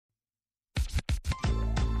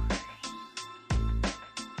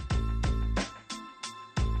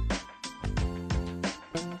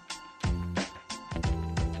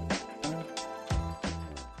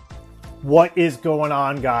What is going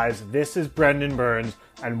on, guys? This is Brendan Burns,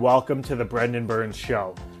 and welcome to the Brendan Burns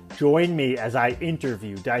Show. Join me as I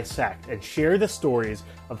interview, dissect, and share the stories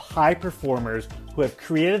of high performers who have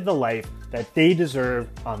created the life that they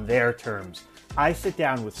deserve on their terms. I sit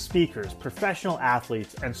down with speakers, professional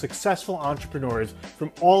athletes, and successful entrepreneurs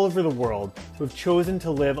from all over the world who have chosen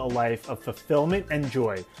to live a life of fulfillment and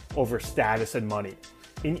joy over status and money.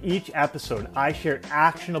 In each episode, I share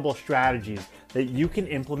actionable strategies that you can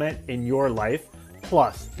implement in your life,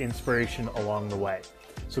 plus inspiration along the way.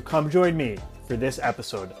 So come join me for this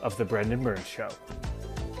episode of The Brendan Burns Show.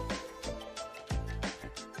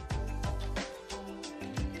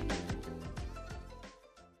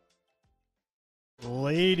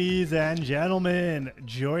 Ladies and gentlemen,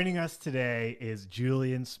 joining us today is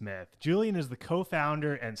Julien Smith. Julien is the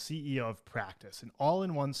co-founder and CEO of Practice, an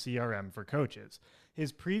all-in-one CRM for coaches.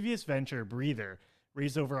 His previous venture, Breather,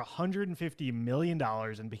 raised over $150 million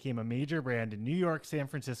and became a major brand in New York, San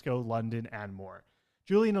Francisco, London, and more.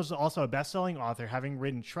 Julien is also a best-selling author, having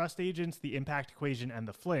written Trust Agents, The Impact Equation, and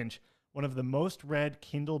The Flinch, one of the most read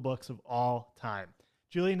Kindle books of all time.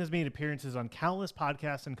 Julien has made appearances on countless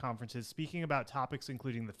podcasts and conferences, speaking about topics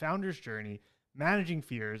including the founder's journey, managing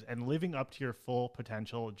fears, and living up to your full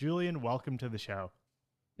potential. Julien, welcome to the show.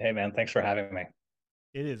 Hey, man. Thanks for having me.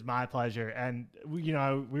 It is my pleasure. And, we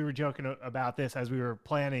were joking about this as we were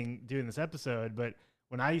planning doing this episode, but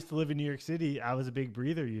when I used to live in New York City, I was a big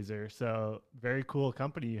Breather user. So very cool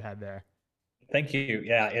company you had there. Thank you.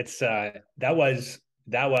 Yeah, it's that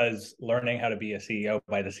was learning how to be a CEO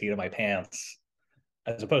by the seat of my pants,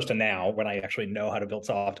 as opposed to now when I actually know how to build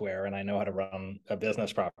software and I know how to run a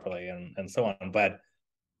business properly and so on. But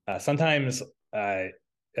sometimes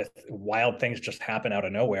wild things just happen out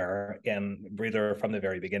of nowhere, and Breather from the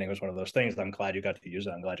very beginning was one of those things. I'm glad you got to use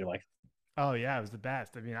it. I'm glad you liked it. Oh, yeah, it was the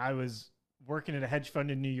best. I mean, I was working at a hedge fund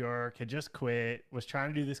in New York, had just quit, was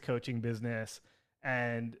trying to do this coaching business,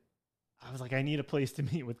 and I was like, I need a place to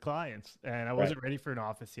meet with clients. And I Right. wasn't ready for an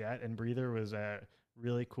office yet. And Breather was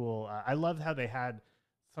really cool. I loved how they had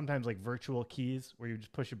sometimes like virtual keys where you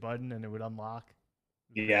just push a button and it would unlock.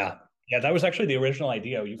 It was very Yeah. Yeah, that was actually the original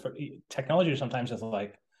idea. Technology sometimes is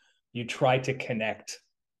like you try to connect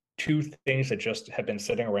two things that just have been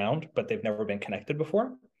sitting around, but they've never been connected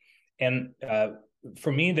before. And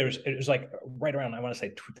for me, it was like right around, I want to say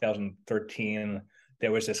 2013,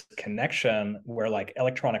 there was this connection where like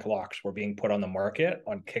electronic locks were being put on the market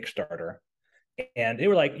on Kickstarter. And they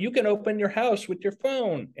were like, you can open your house with your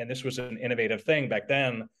phone. And this was an innovative thing back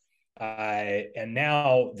then. And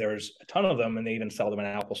now there's a ton of them, and they even sell them in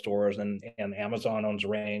Apple stores, and Amazon owns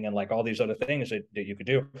Ring and like all these other things that you could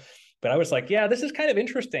do. But I was like, yeah, this is kind of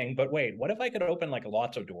interesting. But wait, what if I could open like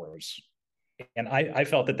lots of doors? And I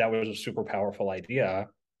felt that was a super powerful idea.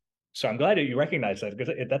 So I'm glad that you recognize that,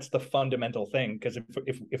 because that's the fundamental thing. Because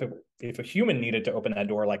if a human needed to open that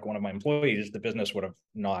door, like one of my employees, the business would have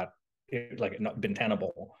not been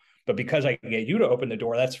tenable. But because I get you to open the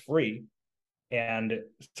door, that's free. And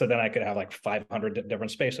so then I could have like 500 different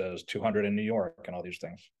spaces, 200 in New York, and all these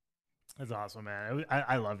things. That's awesome, man.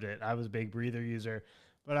 I loved it. I was a big Breather user.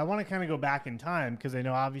 But I want to kind of go back in time because I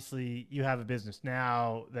know obviously you have a business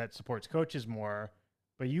now that supports coaches more,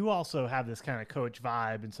 but you also have this kind of coach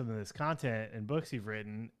vibe in some of this content and books you've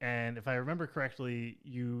written. And if I remember correctly,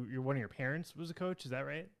 you're one of your parents was a coach. Is that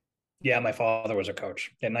right? Yeah, my father was a coach.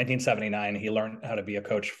 In 1979, he learned how to be a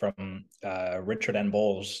coach from Richard N.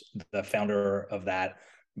 Bowles, the founder of that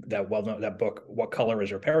book, What Color Is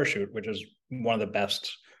Your Parachute, which is one of the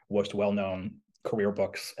best, most well-known career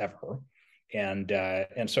books ever. And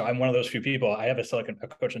so I'm one of those few people. I have a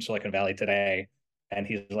coach in Silicon Valley today, and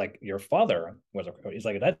he's like, your father was a coach. He's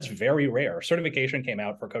like, that's very rare. Certification came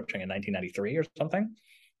out for coaching in 1993 or something,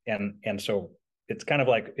 and so it's kind of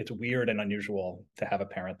like it's weird and unusual to have a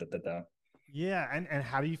parent that did that. Yeah, and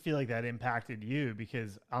how do you feel like that impacted you?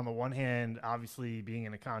 Because on the one hand, obviously being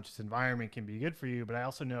in a conscious environment can be good for you, but I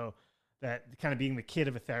also know that kind of being the kid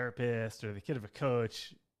of a therapist or the kid of a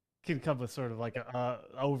coach can come with sort of like a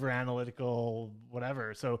over analytical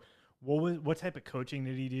whatever. So what type of coaching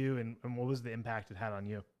did he do, and what was the impact it had on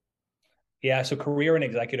you? Yeah, so career and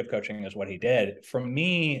executive coaching is what he did. For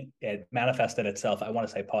me, it manifested itself, I want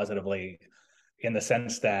to say positively, in the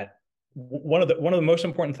sense that one of the most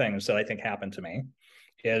important things that I think happened to me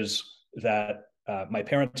is that my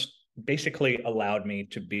parents basically allowed me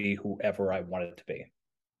to be whoever I wanted to be.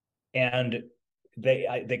 And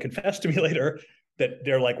they confessed to me later that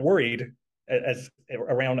they're like worried, as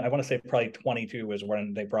around, I want to say probably 22 was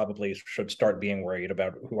when they probably should start being worried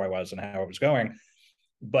about who I was and how I was going.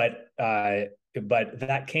 But but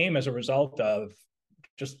that came as a result of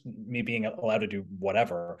just me being allowed to do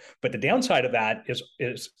whatever. But the downside of that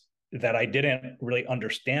is that I didn't really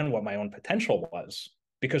understand what my own potential was,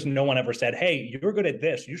 because no one ever said, hey, you're good at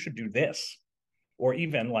this, you should do this. Or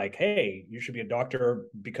even like, hey, you should be a doctor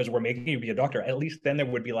because we're making you be a doctor. At least then there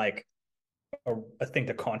would be like a thing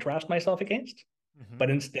to contrast myself against. Mm-hmm.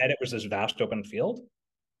 But instead, it was this vast open field.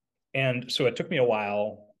 And so it took me a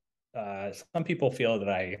while. Some people feel that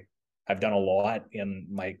I've done a lot in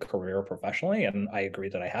my career professionally, and I agree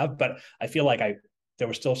that I have. But I feel like there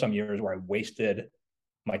were still some years where I wasted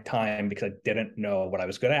my time because I didn't know what I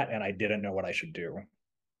was good at and I didn't know what I should do.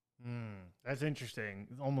 That's interesting.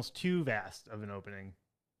 Almost too vast of an opening.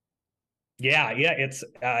 Yeah. It's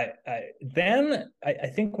then I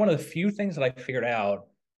think one of the few things that I figured out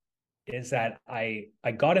is that I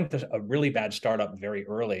got into a really bad startup very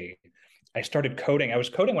early. I started coding. I was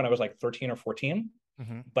coding when I was like 13 or 14,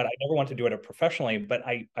 Mm-hmm. but I never wanted to do it professionally. But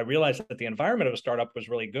I realized that the environment of a startup was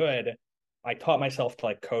really good. I taught myself to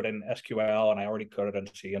like code in SQL, and I already coded in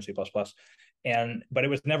C and C++. But it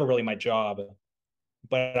was never really my job.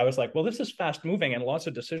 But I was like, well, this is fast moving and lots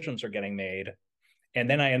of decisions are getting made. And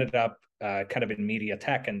then I ended up kind of in media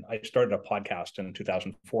tech, and I started a podcast in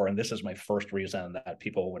 2004. And this is my first reason that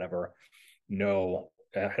people would ever know,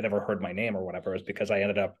 had ever heard my name or whatever, is because I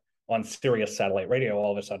ended up on Sirius satellite radio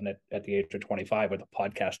all of a sudden at the age of 25 with a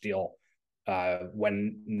podcast deal,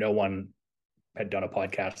 when no one had done a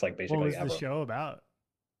podcast like What basically was the ever. show about?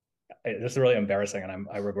 This is really embarrassing, and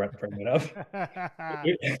I regret bringing it up.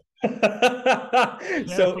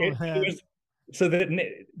 So Careful, it man. was so the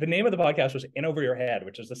name of the podcast was In Over Your Head,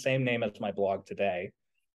 which is the same name as my blog today.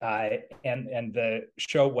 And the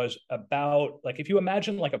show was about, like, if you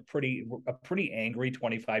imagine like a pretty angry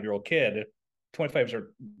 25-year-old kid.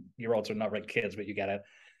 25-year-olds are not really kids, but you get it.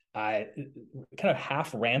 Kind of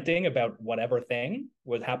half ranting about whatever thing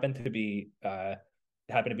was happened to be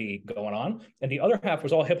going on, and the other half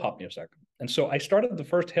was all hip hop music. And so I started the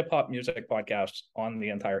first hip hop music podcast on the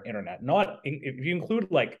entire internet. Not if you include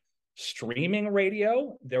like streaming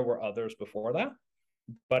radio, there were others before that,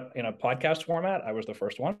 but in a podcast format, I was the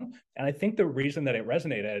first one. And I think the reason that it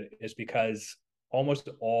resonated is because almost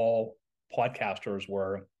all podcasters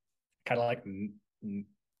were kind of like,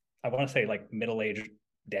 I want to say like middle-aged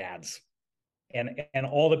dads. And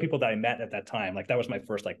all the people that I met at that time, like that was my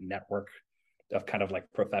first like network of kind of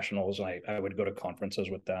like professionals. I would go to conferences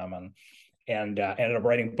with them, and ended up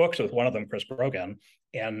writing books with one of them, Chris Brogan.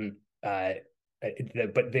 And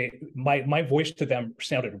but my voice to them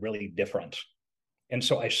sounded really different, and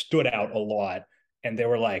so I stood out a lot. And they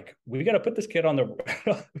were like, "We got to put this kid on the,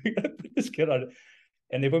 we got to put this kid on,"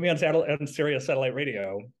 and they put me on Sirius satellite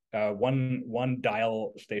radio, one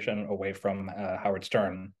dial station away from Howard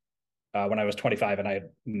Stern, when I was 25, and I had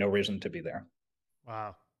no reason to be there.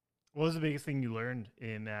 Wow. What was the biggest thing you learned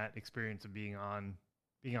in that experience of being on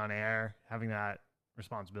air, having that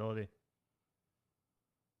responsibility?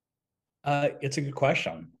 It's a good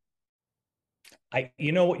question.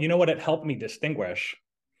 You know what it helped me distinguish.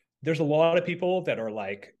 There's a lot of people that are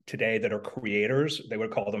like today that are creators. They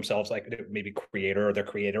would call themselves like maybe creator, or their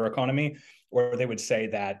creator economy, or they would say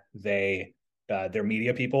that they're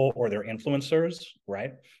media people or they're influencers,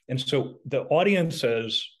 right? And so the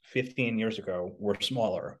audiences 15 years ago were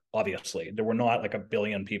smaller. Obviously, there were not like a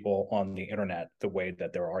billion people on the internet the way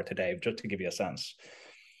that there are today. Just to give you a sense,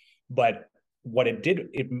 but what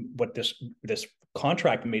this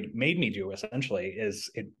contract made me do essentially is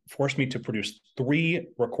it forced me to produce 3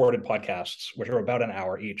 recorded podcasts, which are about an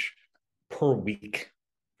hour each per week.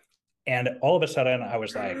 And all of a sudden I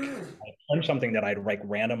was like, I turned something that I'd like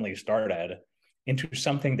randomly started into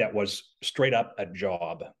something that was straight up a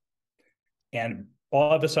job. And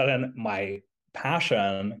all of a sudden my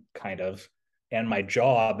passion kind of and my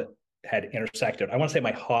job had intersected. I want to say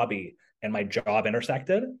my hobby and my job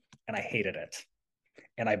intersected, and I hated it.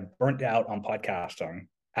 And I burnt out on podcasting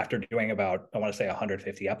after doing about, I want to say,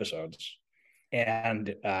 150 episodes.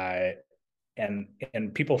 And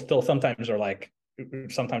and people still sometimes are like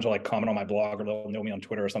comment on my blog, or they'll know me on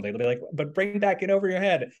Twitter or something. They'll be like, "But bring back In Over Your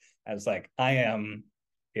Head." I was like, I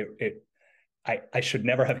should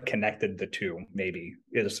never have connected the two. Maybe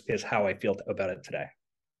is how I feel about it today.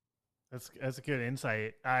 That's a good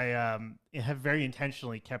insight. I have very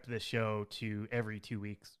intentionally kept this show to every 2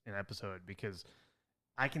 weeks an episode, because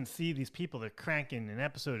I can see these people, they're cranking an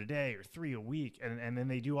episode a day or 3 a week, and then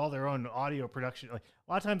they do all their own audio production. Like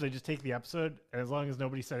a lot of times I just take the episode, and as long as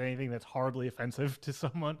nobody said anything that's horribly offensive to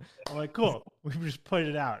someone, I'm like, cool, we just put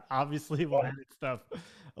it out. Obviously we'll edit stuff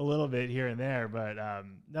a little bit here and there, but no,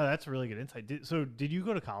 that's a really good insight. So did you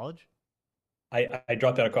go to college? I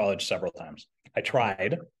dropped out of college several times. I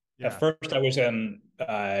tried. At Yeah. first, I was in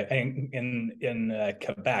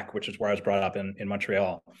Quebec, which is where I was brought up in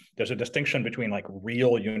Montreal. There's a distinction between like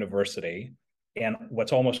real university and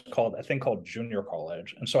what's almost called a thing called junior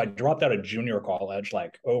college. And so I dropped out of junior college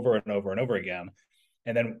like over and over and over again,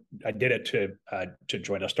 and then I did it to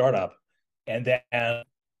join a startup, and then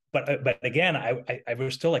but again, I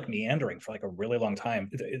was still like meandering for like a really long time.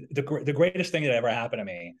 The greatest thing that ever happened to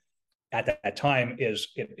me at that time is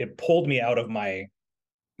it pulled me out of my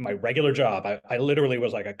regular job. I literally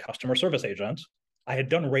was like a customer service agent. I had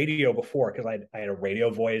done radio before because I had a radio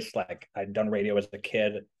voice. Like I'd done radio as a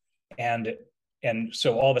kid, and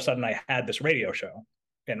so all of a sudden I had this radio show,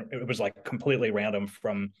 and it was like completely random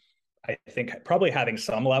from I think probably having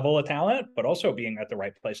some level of talent, but also being at the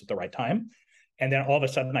right place at the right time. And then all of a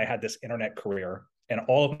sudden I had this internet career, and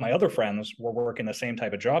all of my other friends were working the same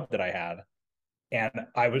type of job that I had, and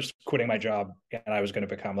I was quitting my job and I was going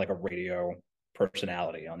to become like a radio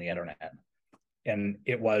personality on the internet. And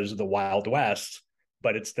it was the Wild West,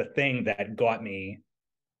 but it's the thing that got me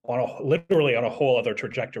literally on a whole other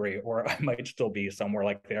trajectory, or I might still be somewhere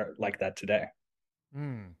like that today.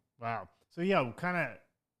 Wow. So yeah, kind of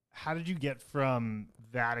how did you get from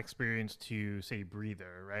that experience to say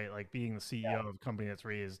Breather, right? Like being the CEO of a company that's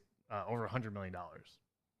raised over $100 million.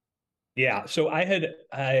 Yeah. So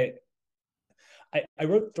I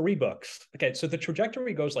wrote 3 books. Okay, so the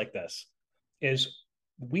trajectory goes like this: is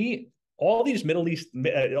we all these middle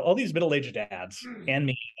aged dads and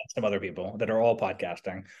me and some other people that are all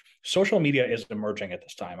podcasting. Social media is emerging at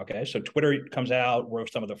this time. Okay, so Twitter comes out. We're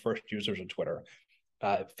some of the first users of Twitter.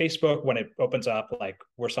 Facebook, when it opens up, like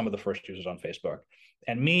we're some of the first users on Facebook.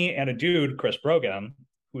 And me and a dude, Chris Brogan,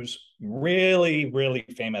 who's really, really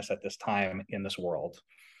famous at this time in this world,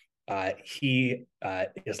 he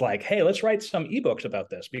is like, hey, let's write some ebooks about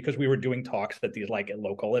this, because we were doing talks at these like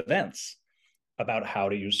local events about how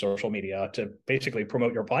to use social media to basically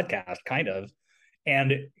promote your podcast, kind of.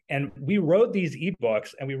 And we wrote these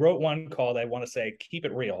ebooks, and we wrote one called, I want to say, Keep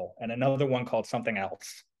It Real, and another one called Something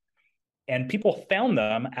Else. And people found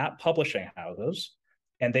them at publishing houses,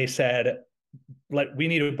 and they said, we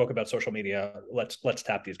need a book about social media. Let's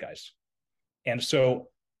tap these guys. And so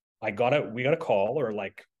we got a call, or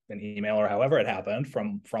like an email, or however it happened,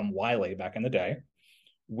 from Wiley back in the day.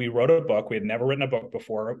 We wrote a book. We had never written a book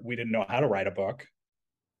before. We didn't know how to write a book.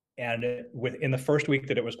 And within the first week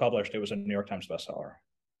that it was published, it was a New York Times bestseller.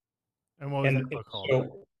 And what was that book called?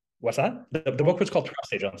 So, what's that? The book was called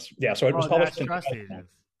Trust Agents. Yeah, so it was published in Trust Agents.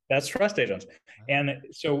 That's Trust Agents. And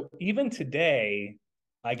so even today,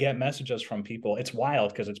 I get messages from people. It's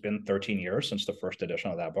wild because it's been 13 years since the first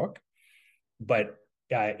edition of that book. But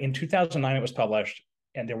in 2009, it was published,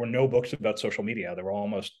 and there were no books about social media. There were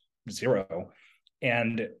almost zero.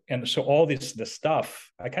 And so all this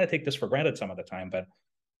stuff, I kind of take this for granted some of the time,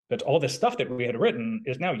 but all this stuff that we had written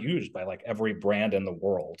is now used by like every brand in the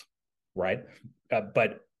world, right?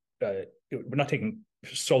 But we're not taking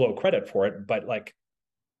solo credit for it, but like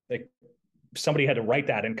somebody had to write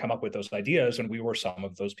that and come up with those ideas, and we were some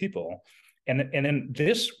of those people. And then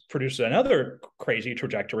this produced another crazy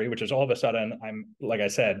trajectory, which is all of a sudden I'm, like I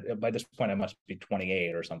said, by this point I must be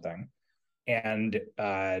 28 or something, and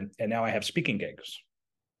now I have speaking gigs,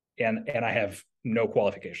 and I have no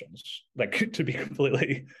qualifications, like, to be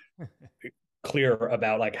completely clear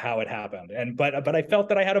about like how it happened. And but I felt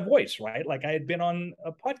that I had a voice, right? Like I had been on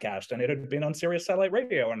a podcast, and it had been on Sirius Satellite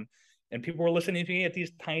Radio, and people were listening to me at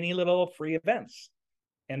these tiny little free events.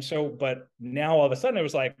 And so, but now all of a sudden it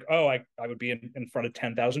was like, oh, I would be in front of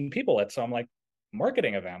 10,000 people at some like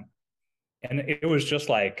marketing event. And it was just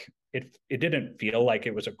like, it didn't feel like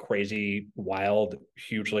it was a crazy, wild,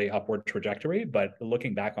 hugely upward trajectory, but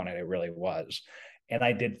looking back on it, it really was. And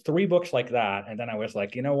I did 3 books like that. And then I was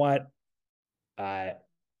like, you know what? I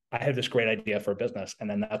had this great idea for a business. And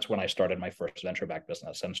then that's when I started my first venture-backed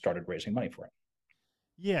business and started raising money for it.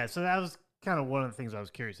 Yeah. So that was kind of one of the things I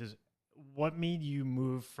was curious is, what made you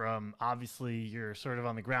move from, obviously you're sort of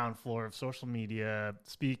on the ground floor of social media,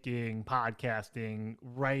 speaking, podcasting,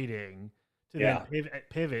 writing, to then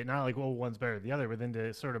pivot, not like, well, one's better than the other, but then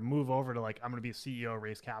to sort of move over to like, I'm going to be a CEO,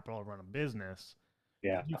 raise capital, run a business.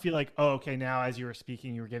 Yeah. You feel like, oh, okay, now as you were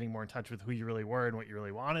speaking, you were getting more in touch with who you really were and what you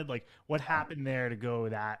really wanted. Like, what happened there to go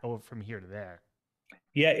from here to there?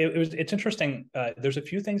 Yeah, it's interesting. There's a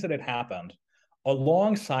few things that had happened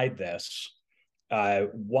alongside this.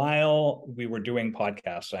 While we were doing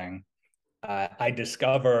podcasting, I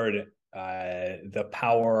discovered the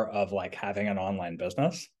power of like having an online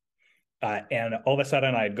business. And all of a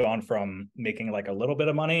sudden I had gone from making like a little bit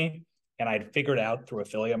of money, and I'd figured out through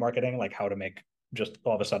affiliate marketing, like how to make just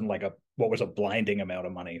all of a sudden like what was a blinding amount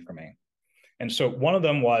of money for me. And so one of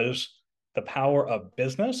them was the power of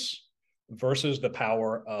business versus the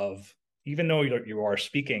power of, even though you are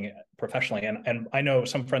speaking professionally, and I know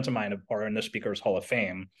some friends of mine are in the Speakers Hall of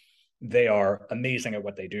Fame. They are amazing at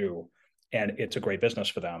what they do, and it's a great business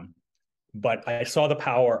for them. But I saw the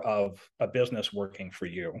power of a business working for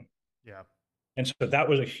you. Yeah. And so that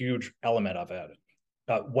was a huge element of it.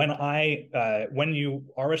 When you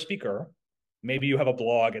are a speaker, maybe you have a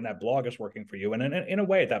blog and that blog is working for you. And in a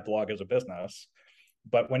way, that blog is a business.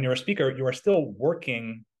 But when you're a speaker, you are still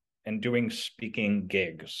working and doing speaking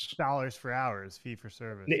gigs. Dollars for hours, fee for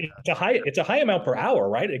service. It's a high amount per hour,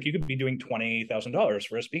 right? Like you could be doing $20,000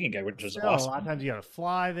 for a speaking gig, which is Still, awesome. a lot of times you got to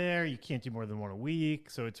fly there. You can't do more than one a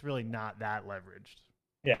week, so it's really not that leveraged.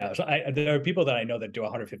 Yeah, so there are people that I know that do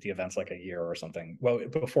 150 events like a year or something. Well,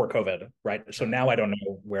 before COVID, right? So now I don't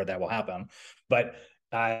know where that will happen, but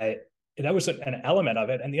that was an element of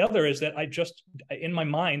it. And the other is that in my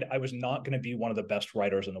mind, I was not going to be one of the best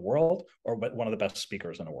writers in the world or one of the best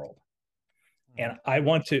speakers in the world. And I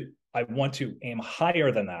want to aim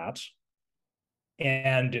higher than that.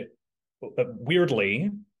 And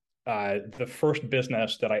weirdly, the first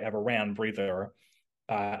business that I ever ran, Breather,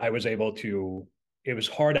 I was able to. It was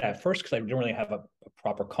hard at first because I didn't really have a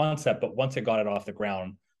proper concept, but once I got it off the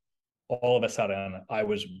ground, all of a sudden I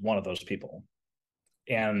was one of those people.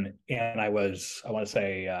 And I want to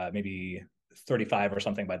say maybe 35 or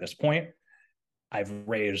something by this point. I've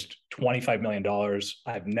raised $25 million.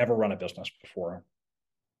 I've never run a business before.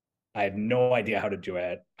 I had no idea how to do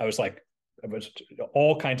it.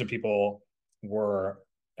 All kinds of people were,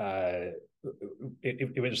 it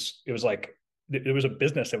was like, it was a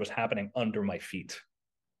business that was happening under my feet.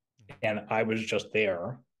 And I was just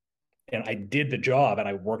there and I did the job and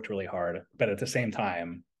I worked really hard. But at the same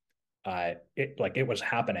time, it was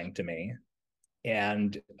happening to me.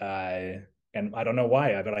 And I don't know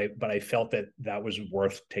why, but I felt that was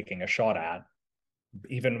worth taking a shot at,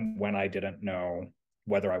 even when I didn't know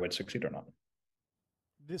whether I would succeed or not.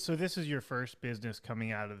 So this is your first business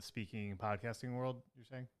coming out of the speaking and podcasting world, you're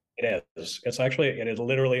saying? It is. It is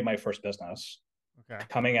literally my first business. Okay.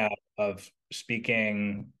 Coming out of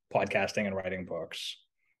speaking, podcasting, and writing books.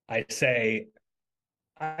 I say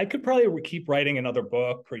I could probably keep writing another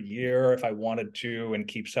book per year if I wanted to and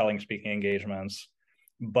keep selling speaking engagements.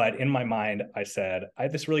 But in my mind, I said, I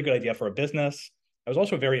have this really good idea for a business. I was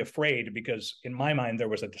also very afraid because in my mind, there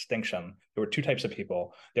was a distinction. There were two types of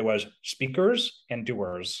people. There was speakers and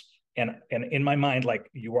doers. And in my mind,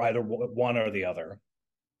 like you were either one or the other.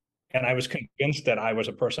 And I was convinced that I was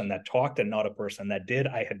a person that talked and not a person that did.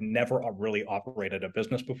 I had never really operated a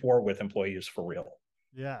business before with employees for real.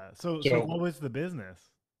 Yeah. So what was the business?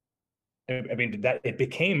 I mean, that it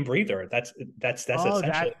became Breather. That's Oh, essentially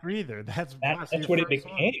that's Breather. That's what it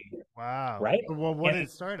became. Wow. Right. Well, what did it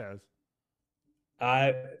start as?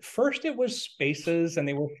 First it was spaces and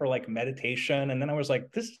they were for like meditation. And then I was like,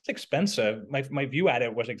 this is expensive. My view at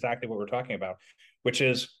it was exactly what we're talking about, which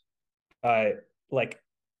is like,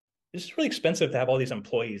 this is really expensive to have all these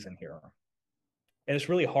employees in here. And it's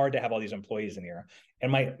really hard to have all these employees in here. And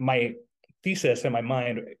my thesis in my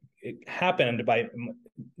mind, it happened by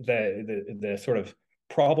the sort of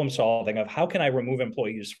problem solving of how can I remove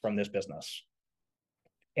employees from this business?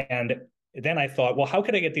 And then I thought, well, how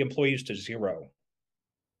could I get the employees to zero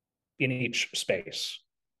in each space?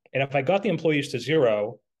 And if I got the employees to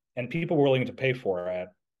zero and people were willing to pay for it,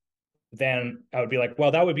 then I would be like,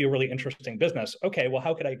 well, that would be a really interesting business. Okay, well,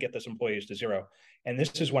 how could I get this employees to zero? And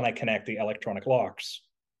this is when I connect the electronic locks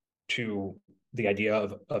to the idea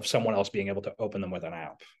of someone else being able to open them with an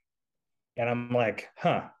app. And I'm like,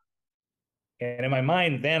 huh. And in my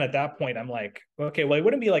mind, then at that point, I'm like, okay, well, it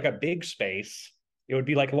wouldn't be like a big space. It would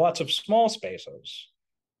be like lots of small spaces.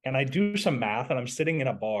 And I do some math and I'm sitting in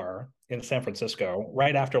a bar in San Francisco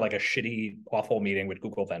right after like a shitty, awful meeting with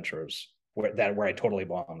Google Ventures where I totally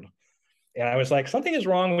bombed. And I was like, something is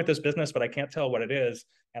wrong with this business, but I can't tell what it is.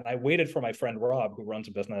 And I waited for my friend Rob, who runs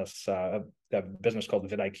a business called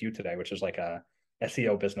vidIQ today, which is like a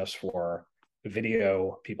SEO business for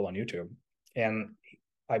video people on YouTube. And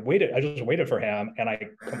I just waited for him, and I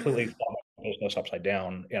completely thought my business upside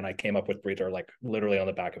down. And I came up with Breather like literally on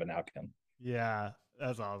the back of a napkin. Yeah,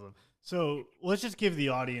 that's awesome. So let's just give the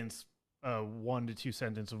audience 1 to 2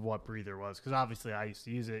 sentence of what Breather was, because obviously I used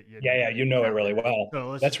to use it. Yeah, you know it really well. So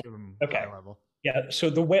let's just give them okay. high level. Yeah. So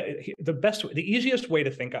the easiest way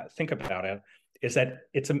to think about it is that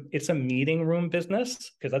it's a meeting room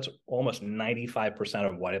business, because that's almost 95%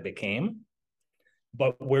 of what it became,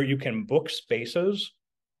 but where you can book spaces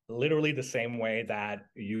literally the same way that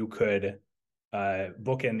you could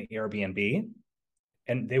book an Airbnb.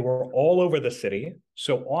 and they were all over the city.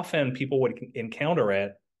 So often people would encounter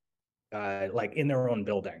it like in their own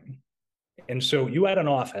building. And so you had an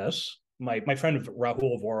office. My friend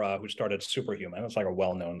Rahul Vora, who started Superhuman, it's like a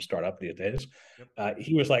well-known startup these days. Yep.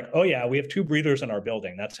 He was like, "Oh yeah, we have two breathers in our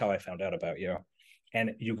building. That's how I found out about you." And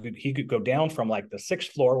he could go down from like the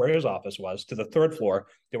sixth floor where his office was to the third floor.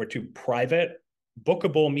 There were two private,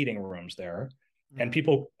 bookable meeting rooms there, and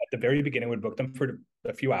people at the very beginning would book them for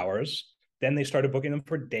a few hours. Then they started booking them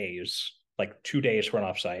for days, like 2 days for an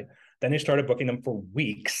offsite. Then they started booking them for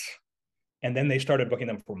weeks, and then they started booking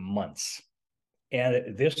them for months.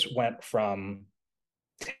 And this went from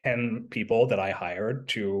 10 people that I hired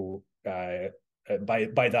to by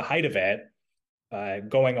the height of it,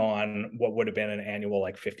 going on what would have been an annual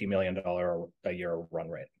like $50 million a year run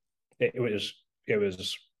rate. It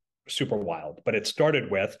was super wild, but it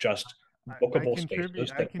started with just bookable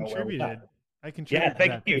spaces I that nowhere was contributed. at. I Yeah, contributed to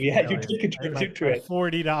thank that you. 50 Yeah, you million. did contribute to My it.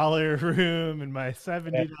 $40 room and my Yeah,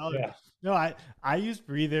 $70. yeah. No, I used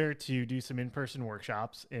Breather to do some in-person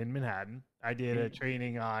workshops in Manhattan. I did a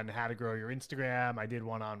training on how to grow your Instagram. I did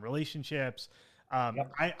one on relationships.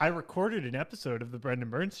 Yep. I recorded an episode of the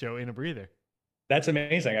Brendan Burns Show in a Breather. That's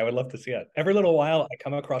amazing. I would love to see it. Every little while, I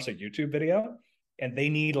come across a YouTube video and they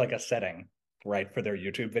need like a setting, right, for their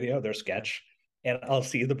YouTube video, their sketch. And I'll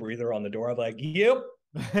see the breather on the door. I'm like, yep.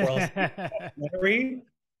 Or I'll see a documentary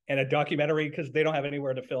and a documentary because they don't have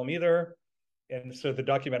anywhere to film either. And so the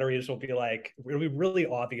documentaries will be like, it'll be really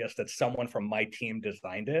obvious that someone from my team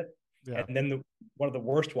designed it. Yeah. And then one of the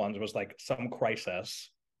worst ones was like some crisis.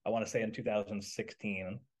 I want to say in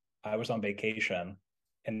 2016, I was on vacation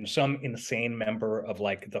and some insane member of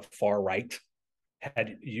like the far right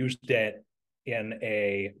had used it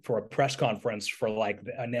for a press conference for like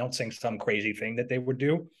announcing some crazy thing that they would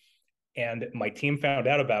do. And my team found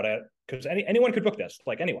out about it because anyone could book this,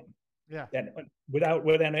 like anyone. Yeah. And without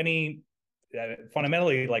any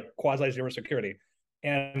fundamentally like quasi zero security.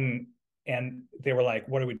 And they were like,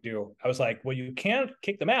 what do we do? I was like, well, you can't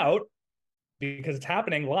kick them out because it's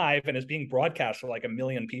happening live and is being broadcast to like a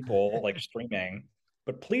million people like streaming.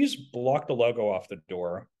 But please block the logo off the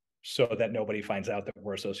door so that nobody finds out that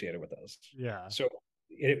we're associated with us. Yeah. So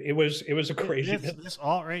it was a crazy this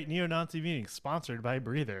alt-right neo-Nazi meeting sponsored by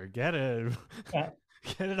Breather. Get it. yeah.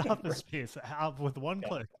 Get it off the space with one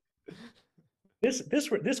click.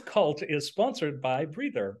 This cult is sponsored by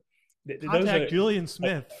Breather. Contact Julien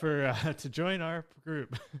Smith for to join our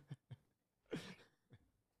group.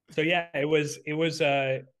 So yeah, it was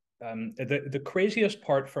the craziest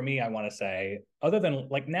part for me, I want to say, other than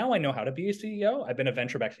like now I know how to be a CEO. I've been a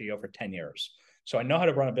venture back CEO for 10 years. So I know how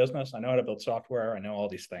to run a business. I know how to build software. I know all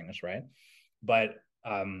these things, right? But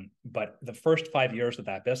the first 5 years of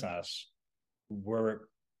that business were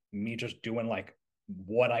me just doing like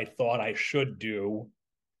what I thought I should do.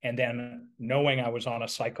 And then knowing I was on a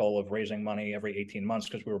cycle of raising money every 18 months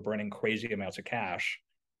because we were burning crazy amounts of cash.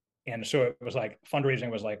 And so it was like fundraising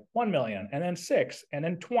was like 1 million and then 6 and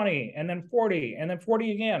then 20 and then 40 and then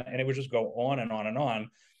 40 again. And it would just go on and on and on.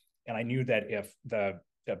 And I knew that if the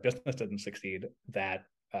business didn't succeed, that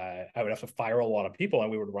I would have to fire a lot of people and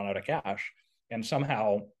we would run out of cash. And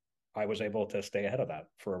somehow I was able to stay ahead of that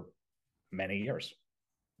for many years.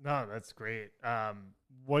 No, that's great.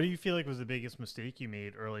 What do you feel like was the biggest mistake you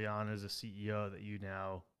made early on as a CEO that you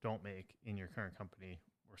now don't make in your current company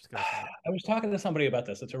or skill set? I was talking to somebody about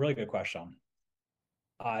this. It's a really good question.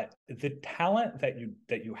 The talent that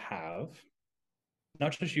you have,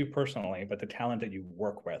 not just you personally, but the talent that you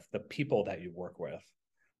work with, the people that you work with,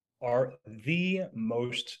 are the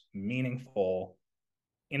most meaningful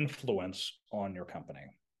influence on your company.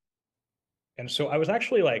 And so I was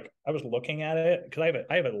actually like, I was looking at it because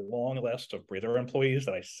I have a long list of Breather employees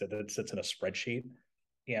that sits in a spreadsheet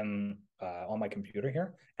on my computer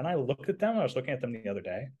here. And I looked at them. I was looking at them the other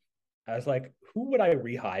day. I was like, who would I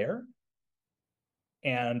rehire?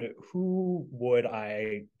 And who would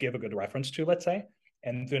I give a good reference to, let's say?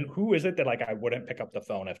 And then who is it that like I wouldn't pick up the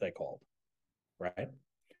phone if they called, right?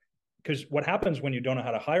 Because what happens when you don't know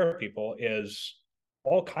how to hire people is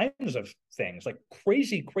all kinds of things, like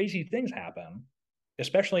crazy things happen,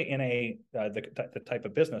 especially in the type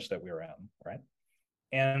of business that we're in, right?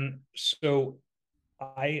 And so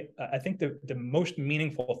I think the most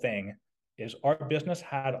meaningful thing is our business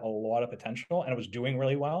had a lot of potential and it was doing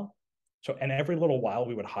really well. So, and every little while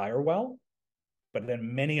we would hire well, but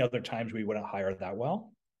then many other times we wouldn't hire that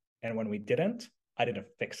well. And when we didn't, I didn't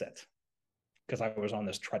fix it because I was on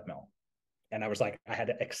this treadmill. And I was like, I had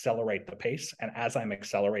to accelerate the pace. And as I'm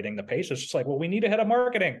accelerating the pace, it's just like, well, we need a head of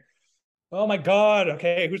marketing. Oh my God.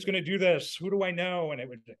 Okay. Who's going to do this? Who do I know? And it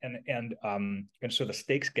would, and so the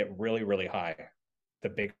stakes get really, really high. the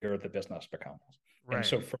bigger the business becomes. And Right.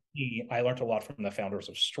 so for me, I learned a lot from the founders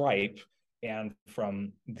of Stripe and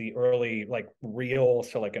from the early, like real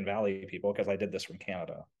Silicon Valley people, because I did this from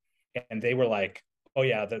Canada. And they were like, oh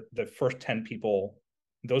yeah, the first 10 people,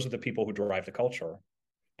 those are the people who drive the culture.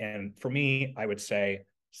 And for me, I would say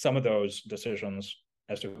some of those decisions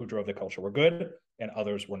as to who drove the culture were good and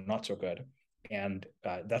others were not so good. And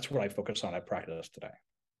that's what I focus on at practice today.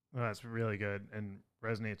 Well, that's really good and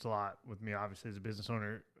resonates a lot with me, obviously, as a business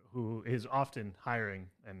owner who is often hiring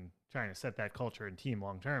and trying to set that culture and team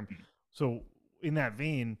long term. So, in that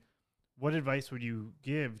vein, what advice would you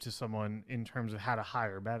give to someone in terms of how to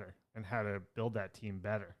hire better and how to build that team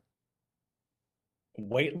better?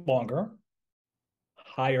 Wait longer,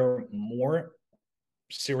 hire more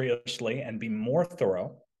seriously, and be more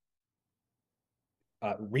thorough.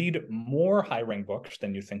 Read more hiring books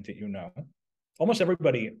than you think that you know. Almost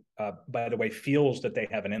everybody, by the way, feels that they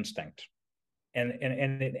have an instinct, and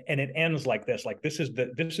it ends like this. Like this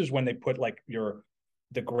is when they put like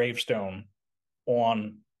the gravestone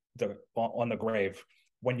on the grave,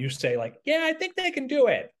 when you say like, yeah, I think they can do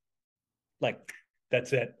it. Like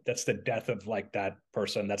that's it. That's the death of like that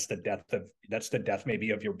person. That's the death maybe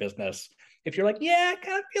of your business. If you're like, yeah, I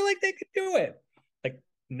kind of feel like they could do it. Like,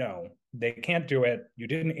 no, they can't do it. You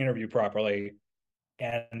didn't interview properly.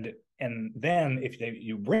 And then if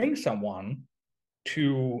you bring someone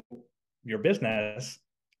to your business,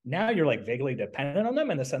 now you're like vaguely dependent on them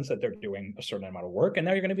in the sense that they're doing a certain amount of work, and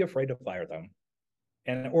now you're going to be afraid to fire them.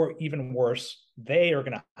 And or even worse, they are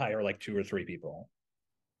going to hire like 2 or 3 people.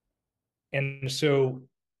 And so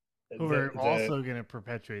Who the are the also going to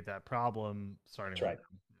perpetuate that problem starting that's with right.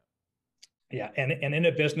 them. Yeah, and in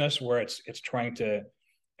a business where it's trying to,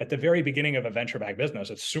 at the very beginning of a venture-backed business,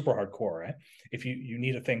 it's super hardcore, right? If you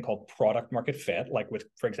need a thing called product market fit, like with,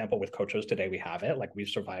 for example, with coaches today, we have it. Like we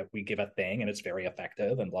survive, we give a thing, and it's very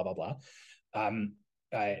effective, and blah blah blah. Um,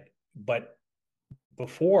 but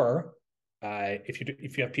before,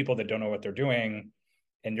 if you have people that don't know what they're doing,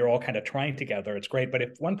 and you're all kind of trying together, it's great. But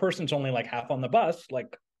if one person's only like half on the bus,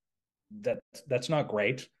 like that's not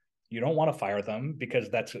great. You don't want to fire them because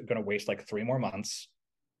that's going to waste like 3 more months.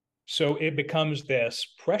 So it becomes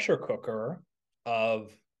this pressure cooker of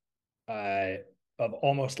uh, of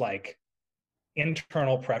almost like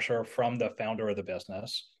internal pressure from the founder of the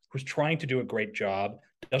business who's trying to do a great job,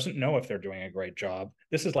 doesn't know if they're doing a great job.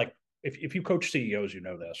 This is like if you coach CEOs, you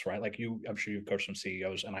know this, right? Like I'm sure you coach some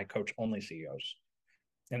CEOs, and I coach only CEOs.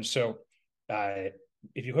 And so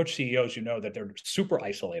if you coach CEOs, you know that they're super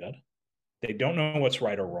isolated. They don't know what's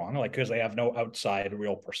right or wrong, like because they have no outside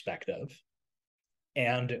real perspective.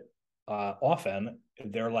 And often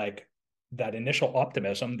they're like that initial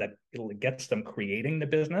optimism that gets them creating the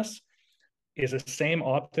business is the same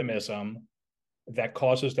optimism that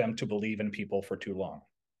causes them to believe in people for too long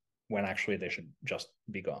when actually they should just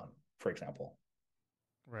be gone, for example.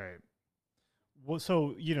 Right. Well,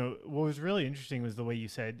 so, what was really interesting was the way you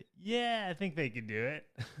said, yeah, I think they could do it.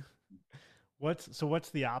 What's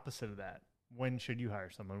the opposite of that? When should you hire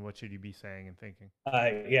someone? What should you be saying and thinking?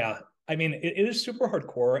 Yeah, I mean, it is super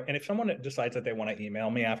hardcore. And if someone decides that they want to email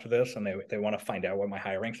me after this and they want to find out what my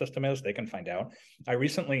hiring system is, they can find out.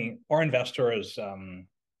 Our investor is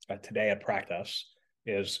today at Practice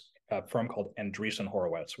is a firm called Andreessen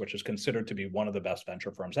Horowitz, which is considered to be one of the best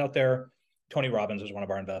venture firms out there. Tony Robbins is one of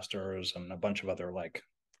our investors, and a bunch of other like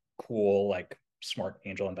cool, like smart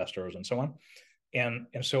angel investors and so on. And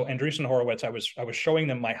so Andreessen Horowitz, I was showing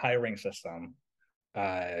them my hiring system,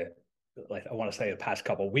 uh, like I want to say the past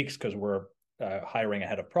couple of weeks, because we're hiring a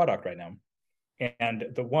head of product right now. And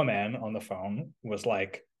the woman on the phone was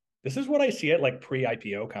like, "This is what I see at like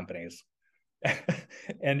pre-IPO companies,"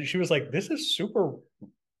 and she was like, "This is super.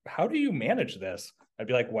 How do you manage this?" I'd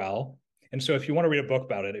be like, "Well." And so if you want to read a book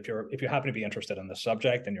about it, if you happen to be interested in this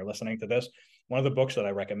subject and you're listening to this, one of the books that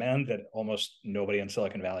I recommend that almost nobody in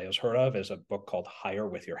Silicon Valley has heard of is a book called Hire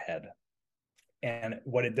with Your Head. And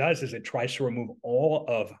what it does is it tries to remove all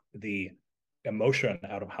of the emotion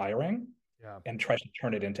out of hiring Yeah. and tries to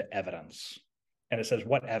turn it into evidence. And it says,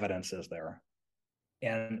 what evidence is there?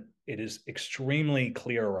 And it is extremely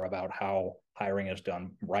clear about how hiring is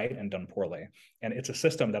done right and done poorly. And it's a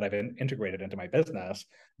system that I've integrated into my business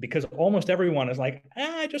because almost everyone is like,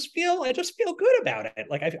 I just feel good about it.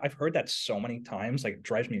 Like I've heard that so many times, like it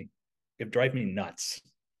drives me nuts.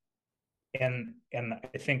 And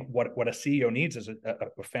I think what a CEO needs is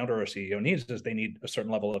a founder or a CEO needs is they need a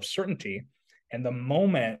certain level of certainty. And the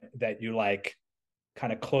moment that you like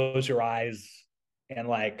kind of close your eyes and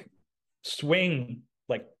like swing,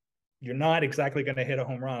 like you're not exactly going to hit a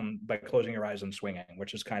home run by closing your eyes and swinging,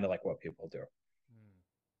 which is kind of like what people do.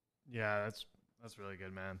 Yeah, That's really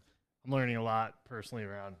good, man. I'm learning a lot personally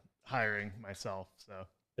around hiring myself. So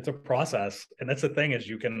It's a process, and that's the thing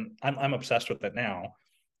is I'm obsessed with it now,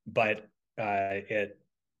 but it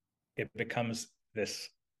becomes this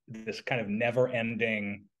kind of never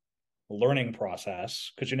ending learning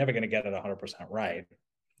process because you're never going to get it 100% right. yeah,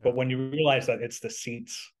 But when you realize that it's the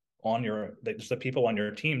seats on it's the people on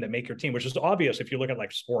your team that make your team, which is obvious if you look at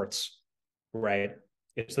like sports, right?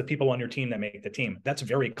 It's the people on your team that make the team. That's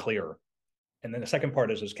very clear. And then the second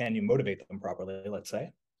part is can you motivate them properly? Let's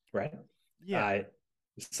say, right? yeah. Uh,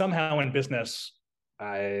 Somehow in business,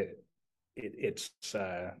 it's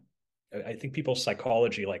I think people's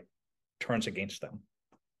psychology like turns against them.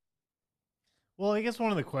 Well, I guess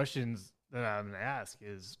one of the questions that I'm going to ask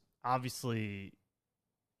is obviously,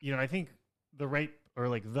 I think the right or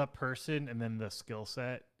like the person and then the skill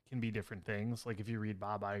set can be different things. Like if you read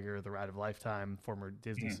Bob Iger, The Ride of a Lifetime, former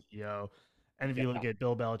Disney Mm-hmm. CEO, and if you look Yeah. at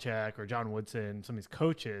Bill Belichick or John Woodson, some of these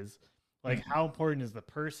coaches, like Mm-hmm. how important is the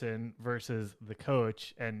person versus the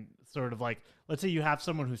coach? And sort of like, let's say you have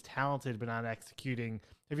someone who's talented but not executing.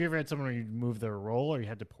 Have you ever had someone where you move their role or you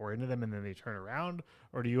had to pour into them and then they turn around?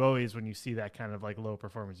 Or do you always, when you see that kind of like low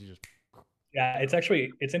performance, you just, Yeah, it's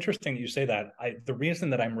interesting that you say that. The reason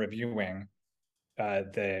that I'm reviewing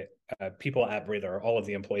the people at Breather, all of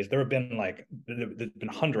the employees, there's been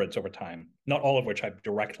hundreds over time, not all of which I've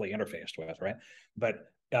directly interfaced with, right? But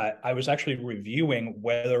I was actually reviewing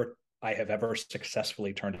whether I have ever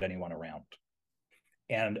successfully turned anyone around,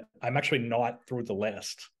 and I'm actually not through the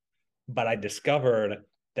list, but I discovered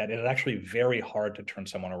that it is actually very hard to turn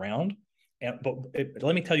someone around.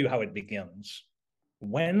 Let me tell you how it begins.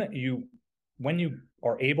 When you when you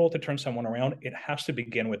are able to turn someone around, it has to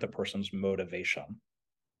begin with the person's motivation.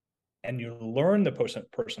 And you learn the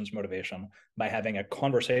person's motivation by having a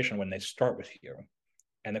conversation when they start with you.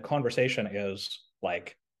 And the conversation is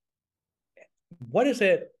like, what is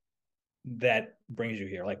it that brings you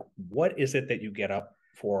here? Like, what is it that you get up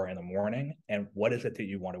for in the morning? And what is it that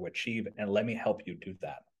you want to achieve? And let me help you do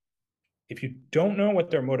that. If you don't know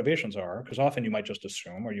what their motivations are, because often you might just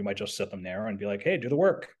assume or you might just sit them there and be like, hey, do the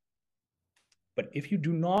work. But if you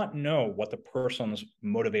do not know what the person's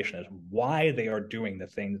motivation is, why they are doing the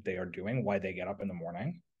thing that they are doing, why they get up in the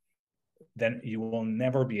morning, then you will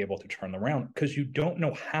never be able to turn them around because you don't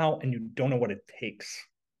know how and you don't know what it takes.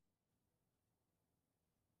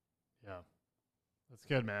 yeah, that's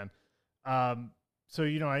good, man. Um, so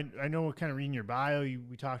I know kind of reading your bio,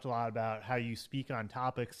 we talked a lot about how you speak on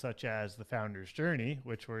topics such as the founder's journey,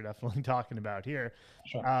 which we're definitely talking about here.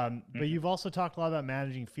 Sure. But you've also talked a lot about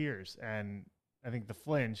managing fears, and I think the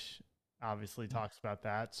flinch obviously talks about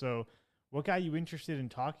that. So, what got you interested in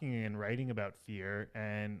talking and writing about fear?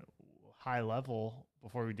 And high level,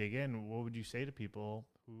 before we dig in, what would you say to people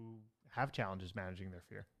who have challenges managing their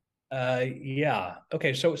fear? Yeah.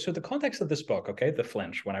 Okay. So the context of this book, okay, The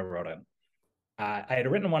Flinch, when I wrote it, I had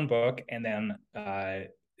written one book, and then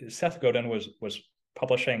Seth Godin was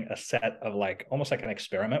publishing a set of like almost like an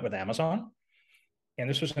experiment with Amazon, and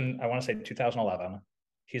this was in I want to say 2011.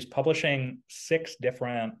 He's publishing 6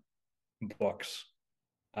 different books,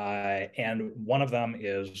 and one of them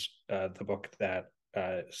is the book that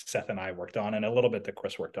Seth and I worked on, and a little bit that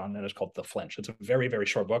Chris worked on, and it's called The Flinch. It's a very, very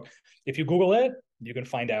short book. If you Google it, you can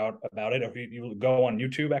find out about it. If you go on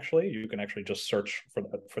YouTube, actually, you can actually just search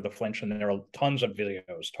for the Flinch, and there are tons of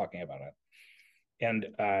videos talking about it. And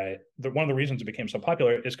one of the reasons it became so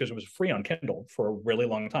popular is because it was free on Kindle for a really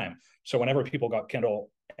long time. So whenever people got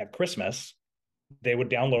Kindle at Christmas, they would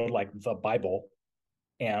download like the Bible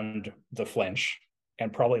and the Flinch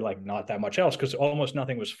and probably like not that much else because almost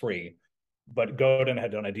nothing was free. But Godin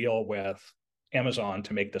had done a deal with Amazon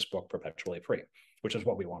to make this book perpetually free, which is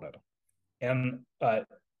what we wanted. And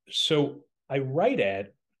so I write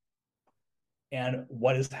it, and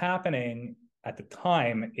what is happening at the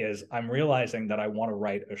time is I'm realizing that I want to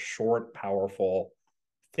write a short, powerful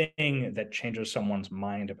thing that changes someone's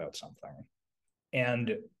mind about something.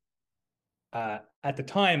 And at the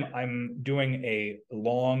time, I'm doing a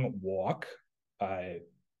long walk, uh,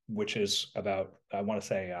 which is about, I want to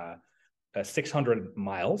say, 600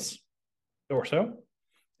 miles or so.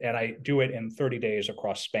 And I do it in 30 days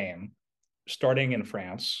across Spain, starting in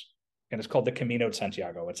France. And it's called the Camino de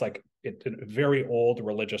Santiago. It's like it's a very old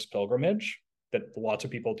religious pilgrimage that lots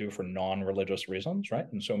of people do for non-religious reasons, right?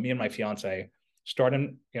 And so me and my fiance start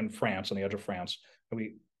in France, on the edge of France, and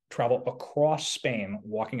we travel across Spain,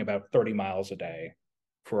 walking about 30 miles a day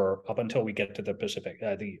for up until we get to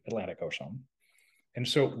the Atlantic Ocean. And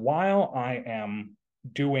so while I am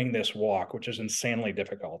doing this walk, which is insanely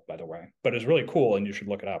difficult, by the way, but is really cool, and you should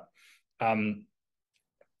look it up.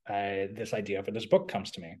 This idea for this book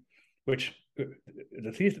comes to me, which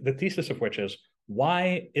the thesis of which is,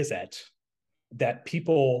 why is it that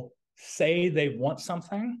people say they want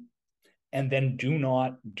something and then do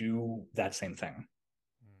not do that same thing?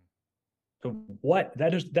 So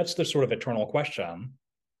that's the sort of eternal question.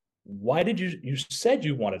 Why did you said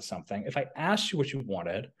you wanted something? If I asked you what you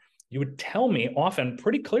wanted, you would tell me often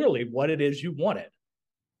pretty clearly what it is you wanted.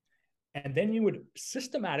 And then you would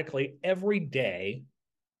systematically every day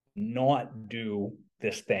not do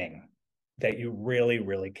this thing that you really,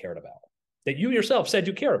 really cared about, that you yourself said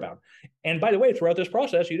you care about. And by the way, throughout this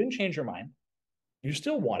process, you didn't change your mind. You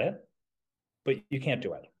still want it, but you can't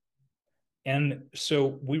do it. And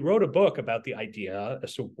so we wrote a book about the idea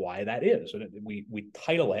as to why that is. And we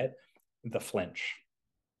title it The Flinch.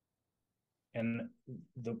 And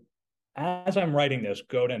as I'm writing this,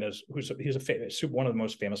 Godin he's one of the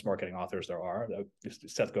most famous marketing authors there are,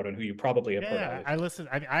 Seth Godin, who you probably have heard of. I listened.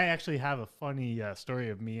 I actually have a funny story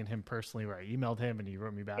of me and him personally where I emailed him and he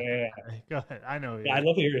wrote me back. Yeah. Go ahead. I know. Yeah, I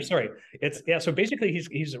love to hear your story. So basically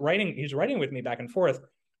he's writing with me back and forth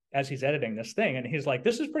as he's editing this thing. And he's like,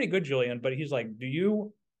 this is pretty good, Julien. But he's like, do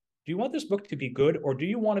you want this book to be good, or do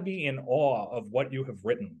you want to be in awe of what you have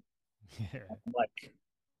written? Yeah. I'm like,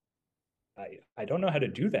 I don't know how to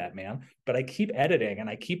do that, man. But I keep editing and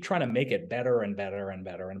I keep trying to make it better and better and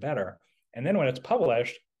better and better. And then when it's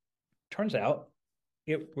published, turns out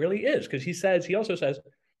it really is. Because he also says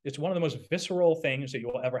it's one of the most visceral things that you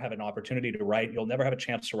will ever have an opportunity to write. You'll never have a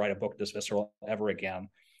chance to write a book this visceral ever again.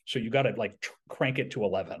 So you got to like crank it to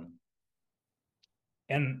 11.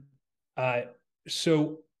 And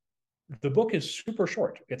so the book is super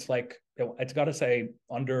short. It's got to say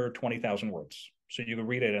under 20,000 words. So you can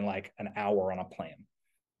read it in like an hour on a plane.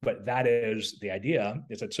 But that is the idea,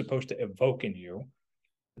 is it's supposed to evoke in you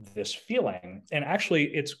this feeling. And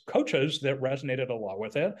actually it's coaches that resonated a lot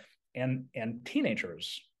with it, and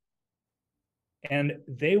teenagers. And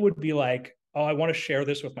they would be like, oh, I want to share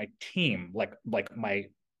this with my team, like my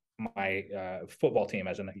football team,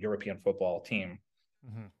 as in a European football team.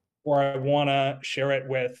 Mm-hmm. Or I want to share it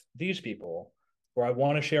with these people, or I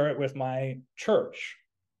want to share it with my church,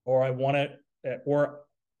 or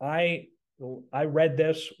I read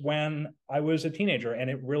this when I was a teenager and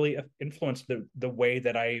it really influenced the way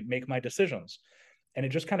that I make my decisions. And it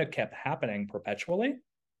just kind of kept happening perpetually.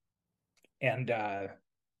 And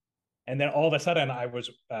then all of a sudden I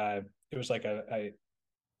was like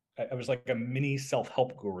a mini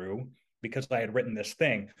self-help guru, because I had written this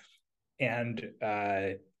thing. And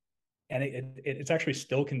it's actually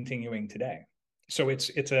still continuing today. So it's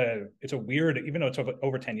a weird, even though it's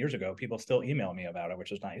over 10 years ago, people still email me about it,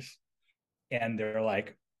 which is nice. And they're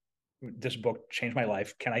like, this book changed my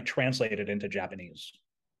life. Can I translate it into Japanese?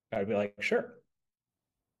 I'd be like, sure.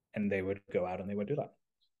 And they would go out and they would do that.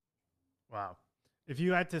 Wow. If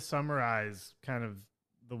you had to summarize kind of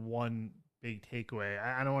the one big takeaway,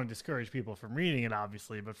 I don't want to discourage people from reading it,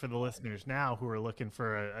 obviously, but for the listeners now who are looking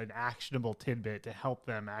for an actionable tidbit to help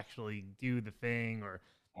them actually do the thing or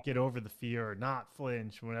get over the fear or not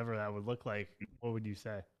flinch, whatever that would look like, what would you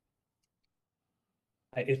say?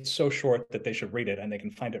 It's so short that they should read it, and they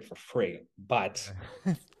can find it for free. But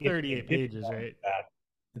 38 pages, right?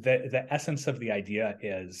 The essence of the idea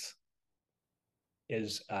is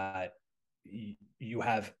you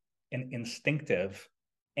have an instinctive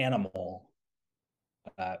animal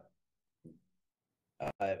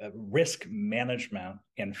risk management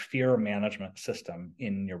and fear management system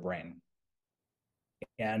in your brain.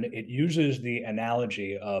 And it uses the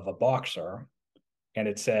analogy of a boxer, and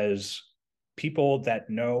it says people that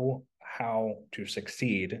know how to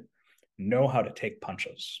succeed know how to take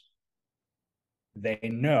punches. They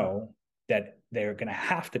know that they're going to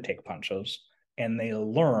have to take punches, and they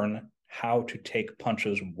learn how to take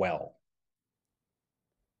punches well.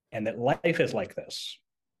 And that life is like this.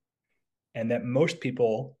 And that most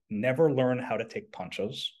people never learn how to take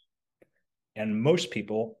punches. And most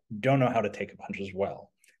people don't know how to take punches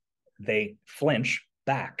well. They flinch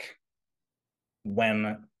back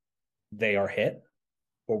when they are hit,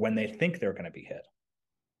 or when they think they're going to be hit.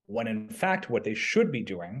 When in fact, what they should be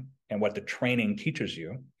doing, and what the training teaches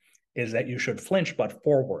you, is that you should flinch but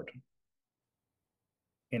forward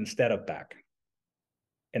instead of back.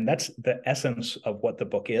 And that's the essence of what the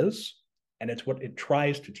book is. And it's what it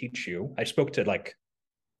tries to teach you. I spoke to like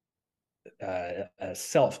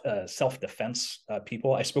self-defense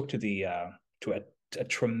people. I spoke to a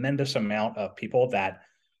tremendous amount of people that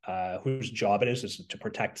whose job it is to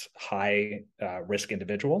protect high risk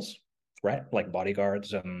individuals, right? Like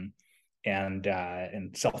bodyguards and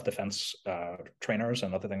self-defense trainers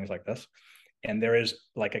and other things like this. And there is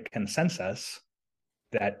like a consensus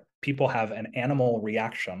that people have an animal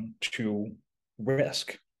reaction to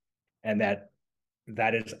risk, and that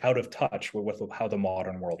is out of touch with how the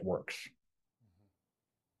modern world works.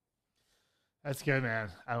 That's good, man.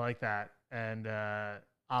 I like that. And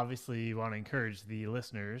obviously, you want to encourage the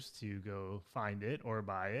listeners to go find it or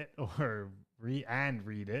buy it or read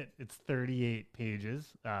it. It's 38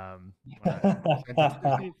 pages. So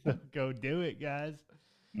go do it, guys.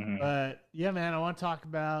 Mm-hmm. But yeah, man, I want to talk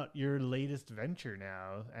about your latest venture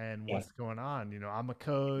now and Yeah. what's going on. I'm a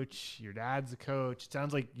coach. Your dad's a coach. It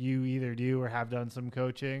sounds like you either do or have done some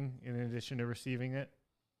coaching in addition to receiving it.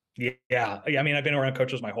 Yeah. I mean, I've been around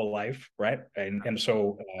coaches my whole life, right? And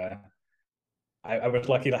so I was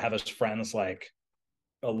lucky to have as friends like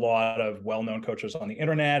a lot of well-known coaches on the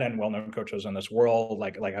internet and well-known coaches in this world,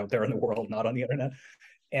 like out there in the world, not on the internet.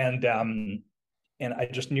 And and I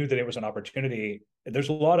just knew that it was an opportunity. There's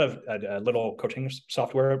a lot of little coaching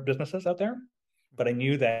software businesses out there, but I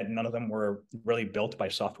knew that none of them were really built by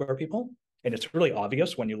software people. And it's really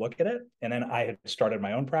obvious when you look at it. And then I had started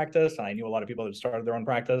my own practice, and I knew a lot of people that started their own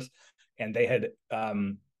practice, and they had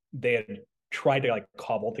tried to like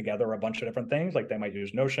cobble together a bunch of different things. Like they might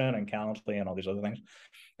use Notion and Calendly and all these other things.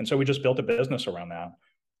 And so we just built a business around that.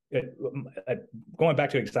 It, Going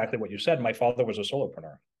back to exactly what you said, my father was a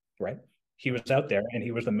solopreneur, right? He was out there and he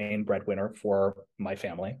was the main breadwinner for my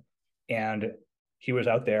family. And he was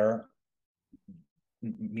out there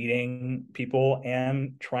meeting people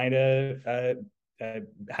and trying to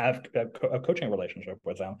have a coaching relationship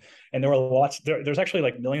with them. And there were there's actually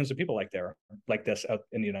like millions of people like this out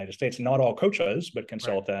in the United States, not all coaches, but Right.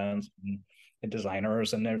 consultants and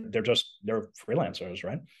designers, and they're freelancers,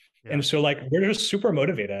 right? Yeah. And so like we're just super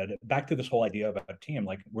motivated. Back to this whole idea about a team,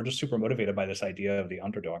 like we're just super motivated by this idea of the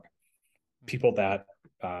underdog, people that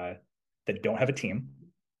don't have a team,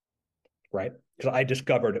 right? Because I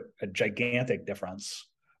discovered a gigantic difference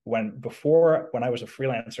when I was a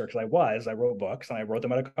freelancer, because I wrote books and I wrote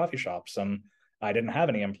them at a coffee shops, and I didn't have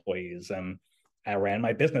any employees, and I ran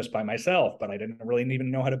my business by myself, but I didn't really even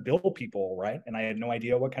know how to bill people, right? And I had no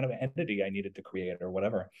idea what kind of entity I needed to create or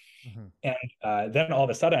whatever. Mm-hmm. And then all of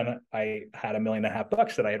a sudden, I had $1.5 million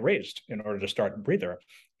that I had raised in order to start Breather.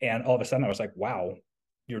 And all of a sudden, I was like, wow,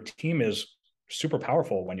 your team is super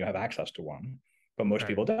powerful when you have access to one, but most Right.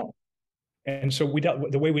 people don't. And so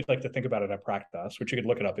the way we'd like to think about it at Practice, which you could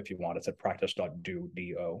look it up if you want. It's at practice.do,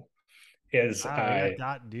 D-O, is Wow, they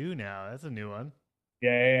got .do now. That's a new one.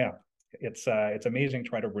 yeah. It's amazing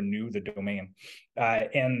trying to renew the domain.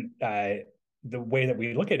 And the way that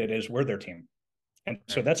we look at it is we're their team. And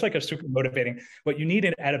so Right. that's like a super motivating. What you need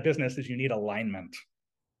at a business is you need alignment.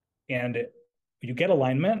 And you get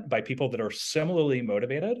alignment by people that are similarly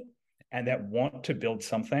motivated and that want to build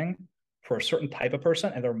something for a certain type of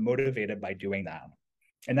person, and they're motivated by doing that.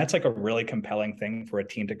 And that's like a really compelling thing for a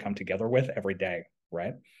team to come together with every day,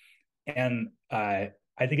 right? And I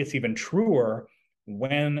think it's even truer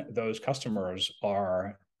when those customers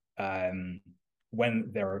are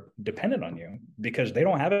when they're dependent on you, because they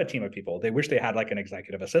don't have a team of people. They wish they had like an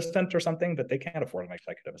executive assistant or something, but they can't afford an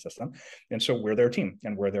executive assistant. And so we're their team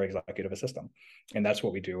and we're their executive assistant. And that's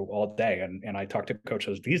what we do all day. And I talk to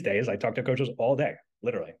coaches these days. I talk to coaches all day,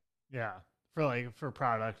 literally. Yeah. For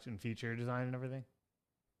product and feature design and everything.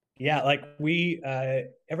 Yeah, like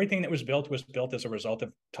everything that was built as a result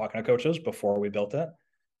of talking to coaches before we built it.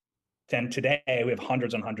 Then today we have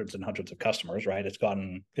hundreds and hundreds and hundreds of customers, right? It's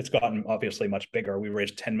gotten obviously much bigger. We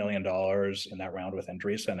raised $10 million in that round with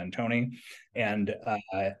Andreessen and Tony, and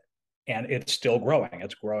it's still growing.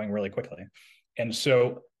 It's growing really quickly, and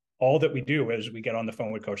so all that we do is we get on the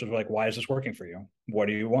phone with coaches. We're like, "Why is this working for you? What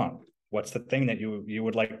do you want? What's the thing that you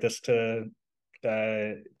would like this to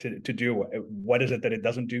do? What is it that it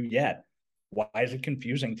doesn't do yet? Why is it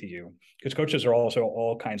confusing to you?" Because coaches are also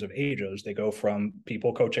all kinds of ages. They go from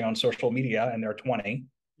people coaching on social media and they're 20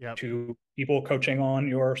 Yep. to people coaching on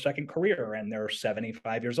your second career and they're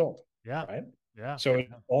 75 years old, Yeah. right? Yeah. So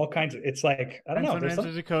all kinds of, it's like, I don't And know. There's sometimes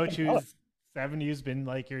something there's a coach who's 70 who's been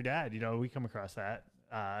like your dad. We come across that.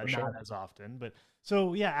 for Not sure. as often, but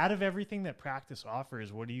so yeah, out of everything that practice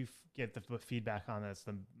offers, what do you get the feedback on that's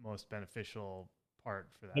the most beneficial part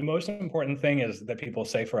for The that? most important thing is that people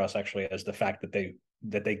say for us actually is the fact that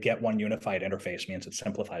they get one unified interface means it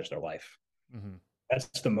simplifies their life. Mm-hmm.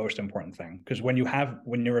 That's the most important thing, because when you're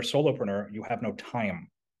a solopreneur, you have no time.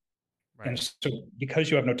 And Right. so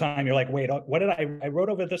because you have no time, you're like, wait, what did I wrote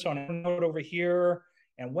over this on a note over here?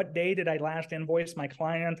 And what day did I last invoice my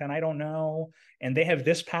client? And I don't know. And they have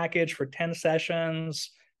this package for 10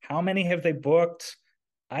 sessions. How many have they booked?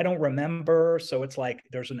 I don't remember. So it's like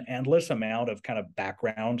there's an endless amount of kind of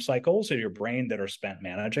background cycles in your brain that are spent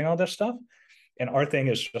managing all this stuff. And our thing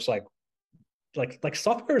is just like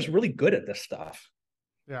software is really good at this stuff,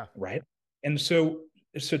 Yeah. right? And so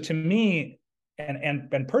to me,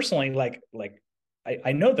 and personally,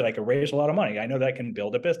 I know that I can raise a lot of money. I know that I can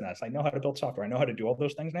build a business. I know how to build software. I know how to do all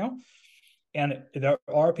those things now. And there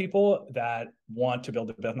are people that want to build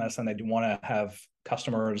a business and they do want to have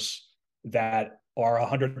customers that are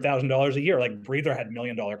 $100,000 a year. Like Breather had $1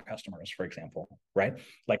 million customers, for example, right?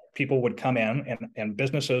 Like people would come in and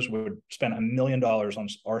businesses would spend $1 million on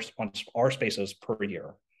our spaces per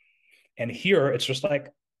year. And here it's just like,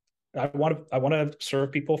 I want to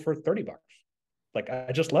serve people for $30. Like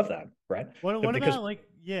I just love that, right? What Because about like,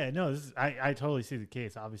 yeah, no, this is, I totally see the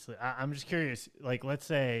case. Obviously, I'm just curious. Like, let's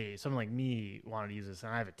say someone like me wanted to use this,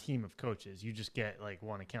 and I have a team of coaches. You just get like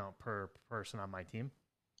one account per person on my team.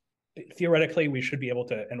 theoretically we should be able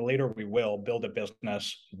to, and later we will build a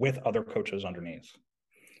business with other coaches underneath.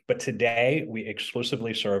 But today we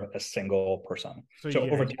exclusively serve a single person. So So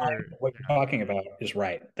yeah, over time, what you're talking about is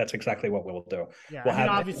right. That's exactly what we'll do. yeah. I We'll mean, have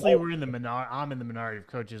obviously, we're in the I'm in the minority of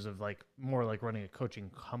coaches of like more like running a coaching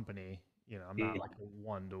company. You know, I'm not like a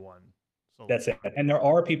one-to-one solo. that's it. And there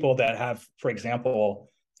are people that have, for example,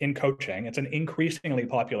 in coaching, it's an increasingly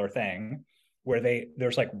popular thing where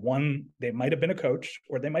there's like one, they might have been a coach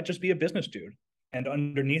or they might just be a business dude. And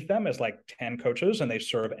underneath them is like 10 coaches and they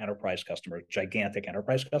serve enterprise customers, gigantic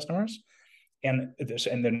enterprise customers. And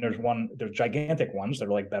then there's gigantic ones that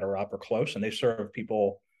are like Better Up or Close, and they serve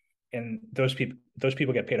people, and those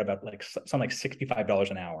people get paid about like something like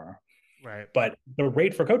 $65 an hour. Right. But the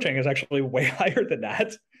rate for coaching is actually way higher than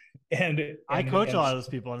that. And I coach a and lot of those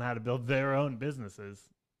people on how to build their own businesses.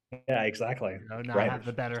 yeah, exactly. You know, not Right. have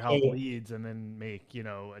the better health So, leads and then make, you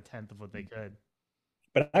know, a tenth of what they could.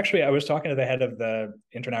 but actually, I was talking to the head of the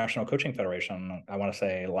International Coaching Federation, I want to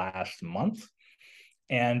say last month,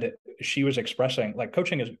 and she was expressing like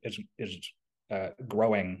coaching is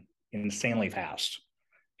growing insanely fast,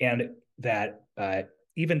 and that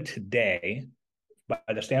even today, by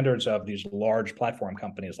the standards of these large platform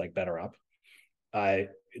companies like BetterUp, uh,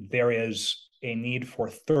 there is a need for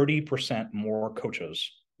 30% more coaches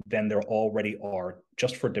than there already are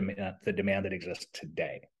just for the demand that exists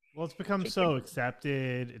today. Well, it's become so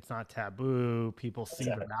accepted. It's not taboo. People see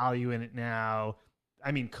the value in it now.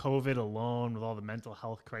 I mean, COVID alone with all the mental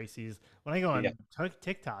health crises. When I go on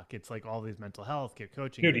TikTok, it's like all these mental health, get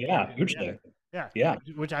coaching. Dude, yeah, hugely. Yeah. Yeah.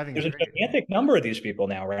 Which I think There's is a great. gigantic number of these people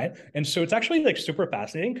now, right? And so it's actually like super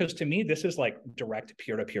fascinating because to me, this is like direct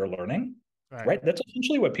peer-to-peer learning, right? That's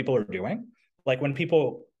essentially what people are doing. Like when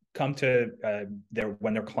people come to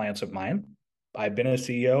when they're clients of mine, I've been a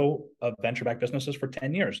CEO of venture-backed businesses for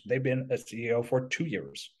 10 years. They've been a CEO for 2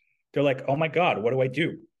 years. They're like, oh my God, what do I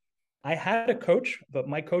do? I had a coach, but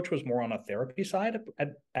my coach was more on a therapy side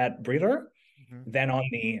at Breather than on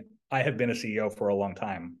the I have been a CEO for a long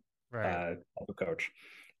time coach.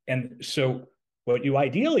 And so what you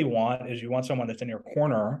ideally want is you want someone that's in your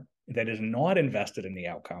corner that is not invested in the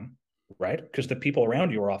outcome, right? Because the people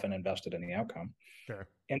around you are often invested in the outcome. Sure.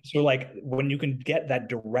 And so like when you can get that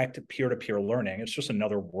direct peer-to-peer learning, it's just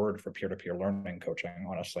another word for peer-to-peer learning coaching,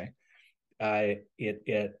 honestly. I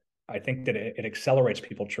think that it accelerates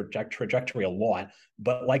people's trajectory a lot.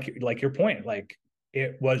 But like your point, like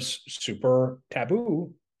it was super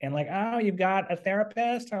taboo. And like, oh, you've got a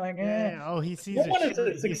therapist, or like, Yeah. Oh, he sees no a one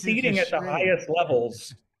is succeeding at the highest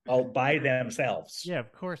levels by themselves. Yeah,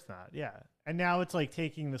 of course not. Yeah. And now it's like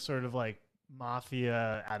taking the sort of like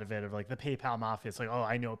mafia out of it, of like the PayPal mafia. It's like, oh,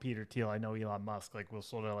 I know Peter Thiel, I know Elon Musk. Like we'll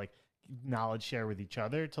sort of like knowledge share with each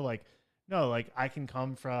other to like, no, like I can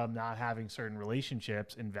come from not having certain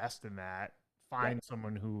relationships, invest in that, find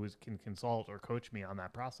someone who can consult or coach me on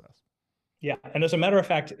that process. Yeah, and as a matter of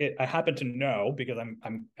fact, I happen to know because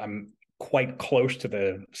I'm quite close to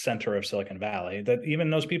the center of Silicon Valley that even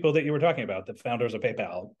those people that you were talking about, the founders of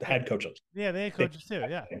PayPal, had coaches. Yeah, they had coaches too.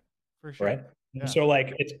 Yeah, for sure. Right. Yeah. So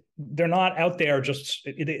like they're not out there just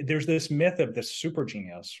there's this myth of this super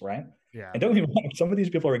genius, right? Yeah. And don't get me wrong, some of these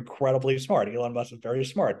people are incredibly smart. Elon Musk is very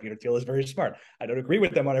smart. Peter Thiel is very smart. I don't agree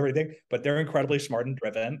with them on everything, but they're incredibly smart and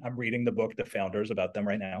driven. I'm reading the book The Founders about them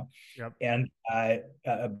right now. Yep. And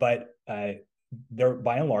they're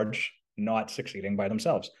by and large not succeeding by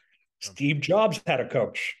themselves. Steve Jobs had a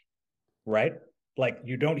coach, right? Like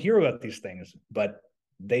you don't hear about these things, but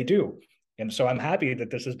they do. And so I'm happy that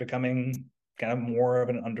this is becoming kind of more of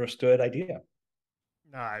an understood idea.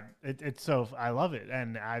 No, it's so I love it,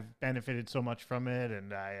 and I've benefited so much from it,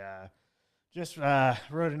 and Just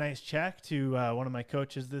wrote a nice check to one of my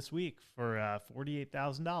coaches this week for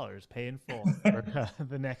 $48,000, pay in full for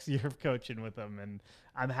the next year of coaching with them, and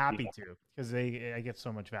I'm happy Yeah. to because I get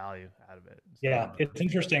so much value out of it. So Yeah, it's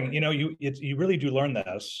interesting. You really do learn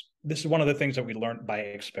this. This is one of the things that we learned by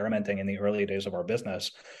experimenting in the early days of our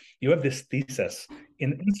business. You have this thesis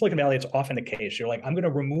in Silicon Valley. It's often the case. You're like, I'm going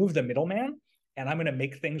to remove the middleman, and I'm going to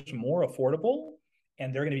make things more affordable,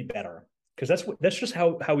 and they're going to be better because that's just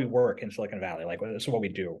how we work in Silicon Valley. Like this is what we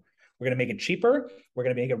do. We're going to make it cheaper. We're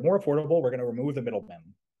going to make it more affordable. We're going to remove the middleman.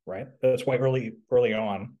 Right. That's why early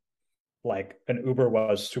on, like an Uber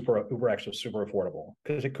X was super affordable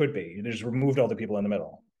because it could be. They just removed all the people in the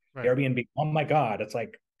middle. right, Airbnb, oh my God, it's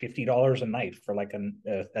like $50 a night for like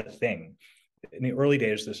a thing. In the early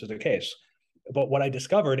days, this is the case. But what I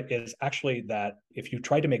discovered is actually that if you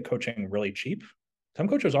try to make coaching really cheap, some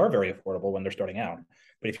coaches are very affordable when they're starting out.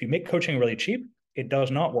 But if you make coaching really cheap, it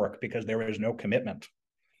does not work because there is no commitment.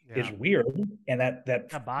 It's yeah, weird, and not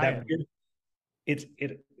that buying. weird, it's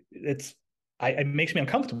it makes me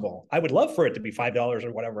uncomfortable. I would love for it to be $5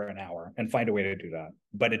 or whatever an hour and find a way to do that,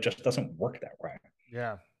 but it just doesn't work that way.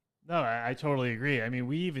 Yeah. No, I totally agree. I mean,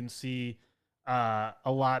 we even see a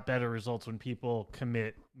lot better results when people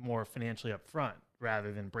commit more financially up front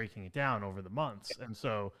rather than breaking it down over the months. And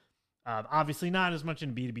so, obviously, not as much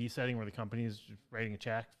in B2B setting where the company is just writing a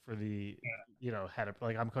check for the, head of,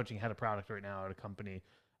 like I'm coaching head of product right now at a company.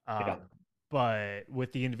 Yeah, Um, but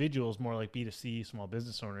with the individuals, more like B2C, small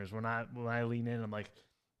business owners, when I lean in, I'm like,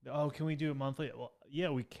 oh, can we do it monthly? Well, yeah,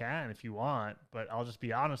 we can if you want, but I'll just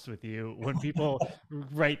be honest with you. When people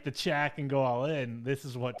write the check and go all in, this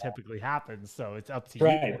is what typically happens. So it's up to you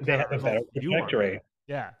right. what They kind have of a better results you want. trajectory.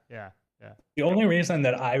 Yeah, yeah, yeah. The only reason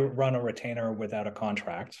that I run a retainer without a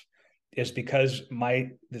contract is because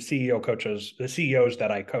the CEOs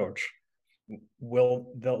that I coach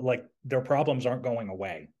they'll like their problems aren't going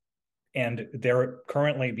away, and they're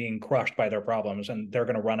currently being crushed by their problems, and they're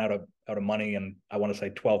going to run out of money in, I want to say,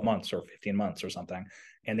 12 months or 15 months or something,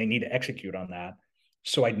 and they need to execute on that.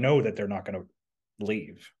 So I know that they're not going to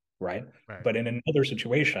leave, right? Right. But in another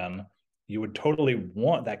situation, you would totally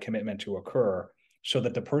want that commitment to occur so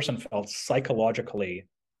that the person felt psychologically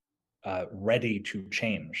ready to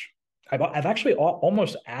change. I've actually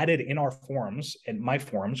almost added in my forms,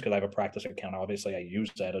 because I have a practice account. Obviously, I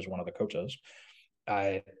use that as one of the coaches.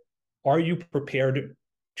 Uh, are you prepared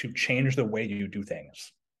to change the way you do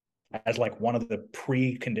things as like one of the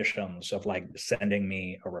preconditions of like sending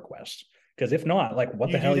me a request? Because if not, like, what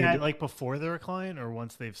You the do hell are you that doing? like before they're a client or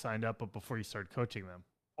once they've signed up, but before you start coaching them.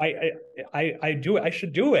 I do it. I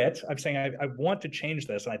should do it. I'm saying I want to change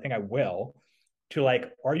this, and I think I will. To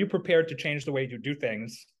like, are you prepared to change the way you do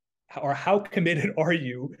things, or how committed are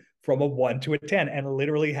you from a 1 to a 10, and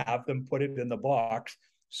literally have them put it in the box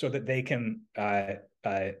so that they can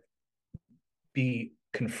be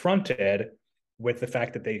confronted with the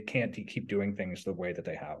fact that they can't keep doing things the way that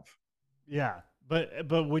they have. Yeah.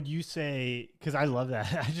 But would you say, because I love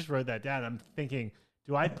that. I just wrote that down. I'm thinking,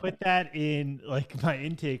 do I put that in like my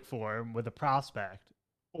intake form with a prospect?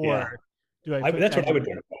 Yeah, Or do I put that's that what I would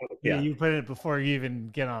in? do. Yeah, Yeah, you put it before you even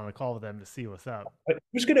get on a call with them to see what's up. but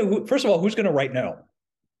first of all, who's gonna write no?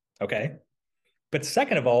 Okay, but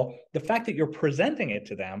second of all, the fact that you're presenting it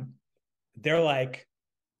to them, they're like,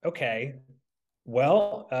 okay,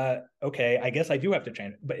 well, okay, I guess I do have to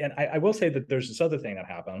change. But and I will say that there's this other thing that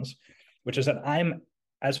happens, which is that I'm,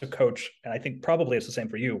 as a coach, and I think probably it's the same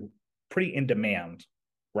for you, pretty in demand,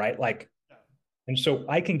 right? Like, and so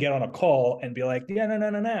I can get on a call and be like, yeah, no,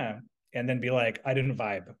 no, no, no, and then be like, I didn't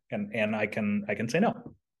vibe, and I can say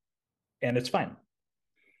no, and it's fine.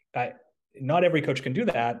 I, not every coach can do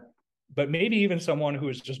that, but maybe even someone who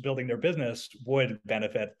is just building their business would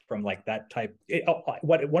benefit from like that type.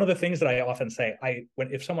 One of the things that I often say,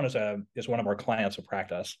 if someone is one of our clients of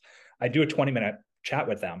practice, I do a 20-minute chat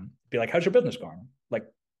with them, be like, how's your business going? Like,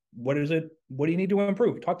 what is it? What do you need to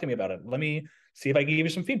improve? Talk to me about it. Let me see if I can give you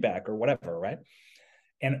some feedback or whatever, right?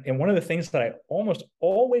 And one of the things that I almost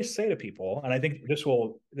always say to people, and I think this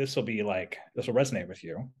will resonate with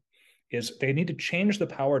you, is they need to change the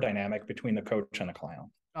power dynamic between the coach and the client.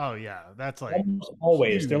 Oh yeah, that's like Almost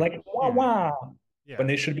always. They're huge, like, wow, huge. wow. When Yeah,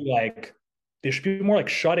 they should be more like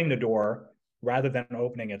shutting the door rather than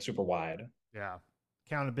opening it super wide. yeah.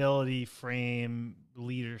 Accountability, frame,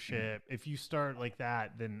 leadership. If you start like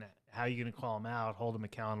that, then how are you going to call them out, hold them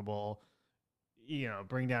accountable?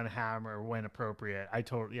 Bring down a hammer when appropriate. I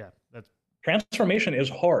totally, yeah, that's, Transformation is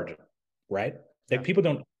hard, right? yeah, Like people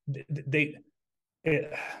don't, they,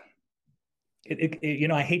 it,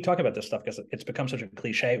 I hate talking about this stuff because it's become such a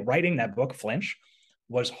cliche. Writing that book, Flinch,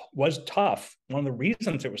 was tough. One of the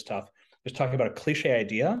reasons it was tough is talking about a cliche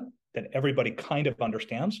idea that everybody kind of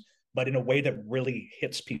understands, but in a way that really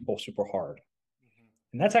hits people super hard.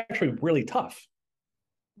 And that's actually really tough.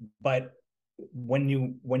 But when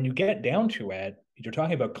you get down to it, you're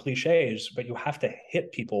talking about cliches, but you have to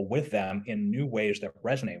hit people with them in new ways that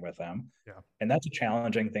resonate with them. Yeah. And that's a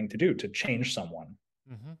challenging thing to do, to change someone.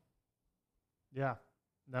 Mm-hmm. Yeah.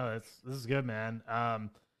 No, this is good, man.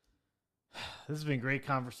 This has been a great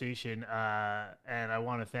conversation, and I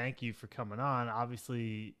want to thank you for coming on.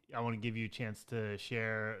 Obviously, I want to give you a chance to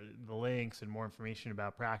share the links and more information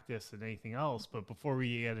about practice and anything else. But before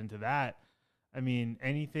we get into that, I mean,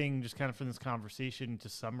 anything just kind of from this conversation to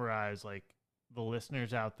summarize, like the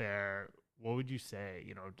listeners out there, what would you say?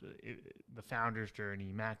 The founder's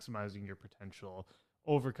journey, maximizing your potential,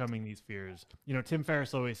 overcoming these fears. Tim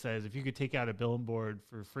Ferriss always says, if you could take out a billboard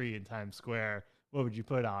for free in Times Square, what would you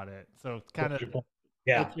put on it? So kind of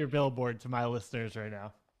Yeah. what's your billboard to my listeners right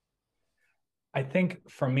now? I think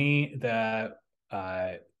for me, the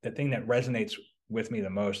thing that resonates with me the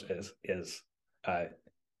most is uh,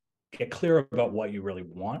 get clear about what you really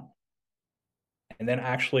want, and then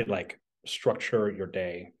actually like structure your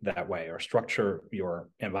day that way, or structure your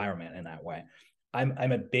environment in that way. I'm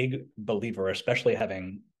a big believer, especially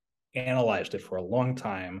having analyzed it for a long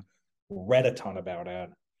time, read a ton about it,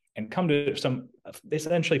 and come to some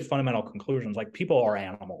essentially fundamental conclusions. Like, people are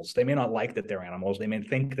animals. They may not like that they're animals. They may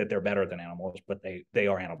think that they're better than animals, but they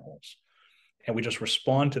are animals. And we just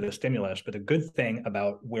respond to the stimulus. But the good thing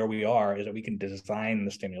about where we are is that we can design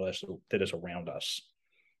the stimulus that is around us.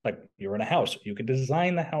 Like, you're in a house, you can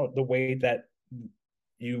design the house the way that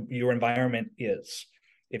your environment is.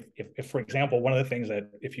 If for example, one of the things that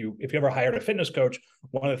if you ever hired a fitness coach,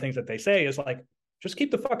 one of the things that they say is like, just keep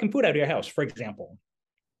the fucking food out of your house, for example,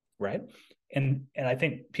 right? And I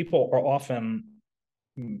think people are often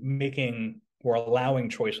making or allowing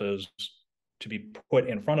choices to be put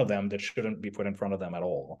in front of them that shouldn't be put in front of them at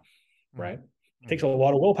all, right? It takes a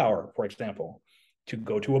lot of willpower, for example, to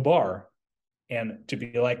go to a bar and to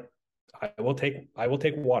be like, I will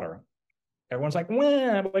take water. Everyone's like,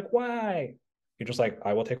 well, I'm like, why? You're just like,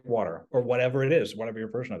 I will take water, or whatever it is, whatever your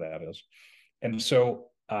version of that is. And so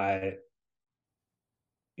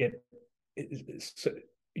it,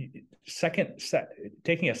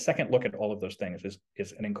 taking a second look at all of those things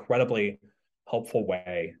is an incredibly helpful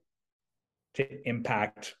way to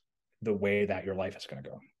impact the way that your life is going to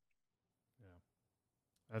go.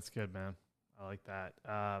 Yeah, that's good, man. I like that.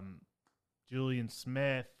 Julien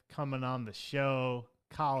Smith coming on the show,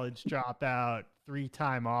 college dropout,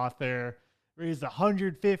 3-time author, raised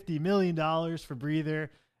 $150 million for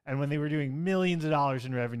Breather. And when they were doing millions of dollars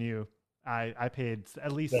in revenue, I paid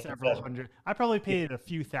at least several hundred. I probably paid a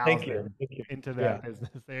few thousand into that business.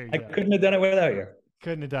 There you go. I couldn't have done it without you.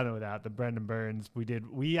 Couldn't have done it without the Brendan Burns.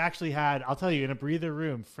 We actually had, I'll tell you, in a Breather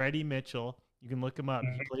room, Freddie Mitchell. You can look him up.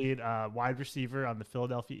 He played wide receiver on the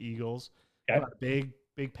Philadelphia Eagles. Okay. Got a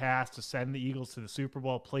big pass to send the Eagles to the Super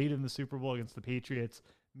Bowl. Played in the Super Bowl against the Patriots.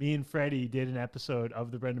 Me and Freddie did an episode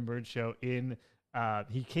of the Brendan Burns Show in.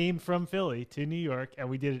 He came from Philly to New York, and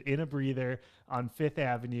we did it in a Breather on Fifth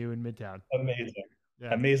Avenue in Midtown. Amazing.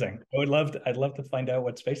 Yeah. Amazing. I'd love to find out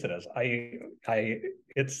what space it is.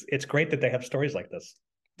 It's great that they have stories like this.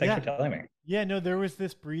 Thanks for telling me. Yeah, no, there was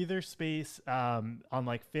this Breather space on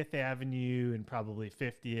like Fifth Avenue and probably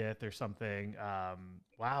 50th or something.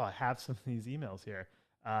 Wow, I have some of these emails here.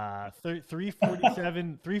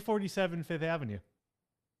 347 Fifth Avenue.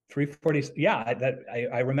 340. Yeah,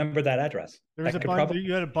 I remember that address. There was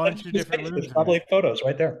you had a bunch of different rooms. There's probably photos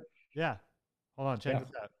right there. Yeah. Hold on, check this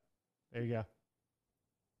out. There you go.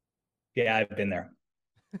 Yeah, I've been there.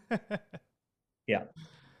 Yeah,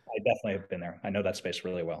 I definitely have been there. I know that space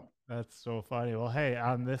really well. That's so funny. Well, hey,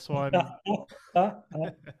 on this one.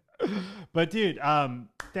 But dude,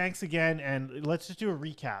 thanks again, and let's just do a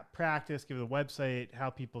recap. Practice, give the website, how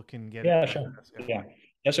people can get it. Sure. Yeah.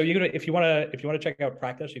 So if you want to check out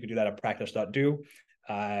Practice, you can do that at practice.do.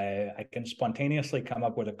 I can spontaneously come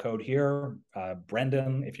up with a code here,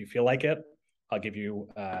 Brendan. If you feel like it, I'll give you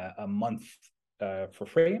a month for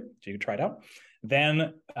free, so you can try it out.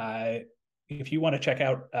 Then if you want to check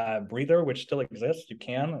out Breather, which still exists, you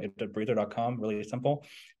can. It's at breather.com, really simple.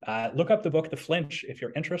 Look up the book, The Flinch, if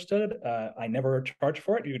you're interested. I never charge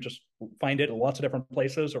for it. You just find it in lots of different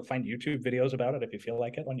places, or find YouTube videos about it if you feel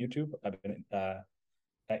like it on YouTube. I've been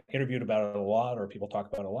interviewed about it a lot, or people talk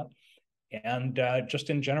about it a lot. And just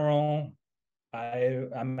in general,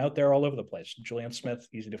 I'm out there all over the place. Julien Smith,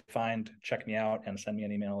 easy to find. Check me out and send me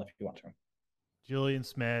an email if you want to. Julien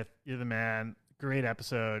Smith, you're the man. Great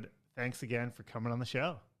episode. Thanks again for coming on the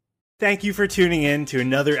show. Thank you for tuning in to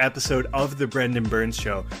another episode of The Brendan Burns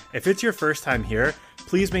Show. If it's your first time here,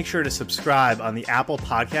 please make sure to subscribe on the Apple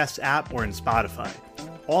Podcasts app or in Spotify.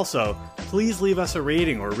 Also, please leave us a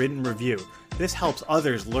rating or written review. This helps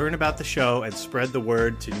others learn about the show and spread the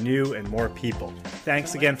word to new and more people.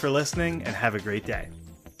 Thanks again for listening, and have a great day.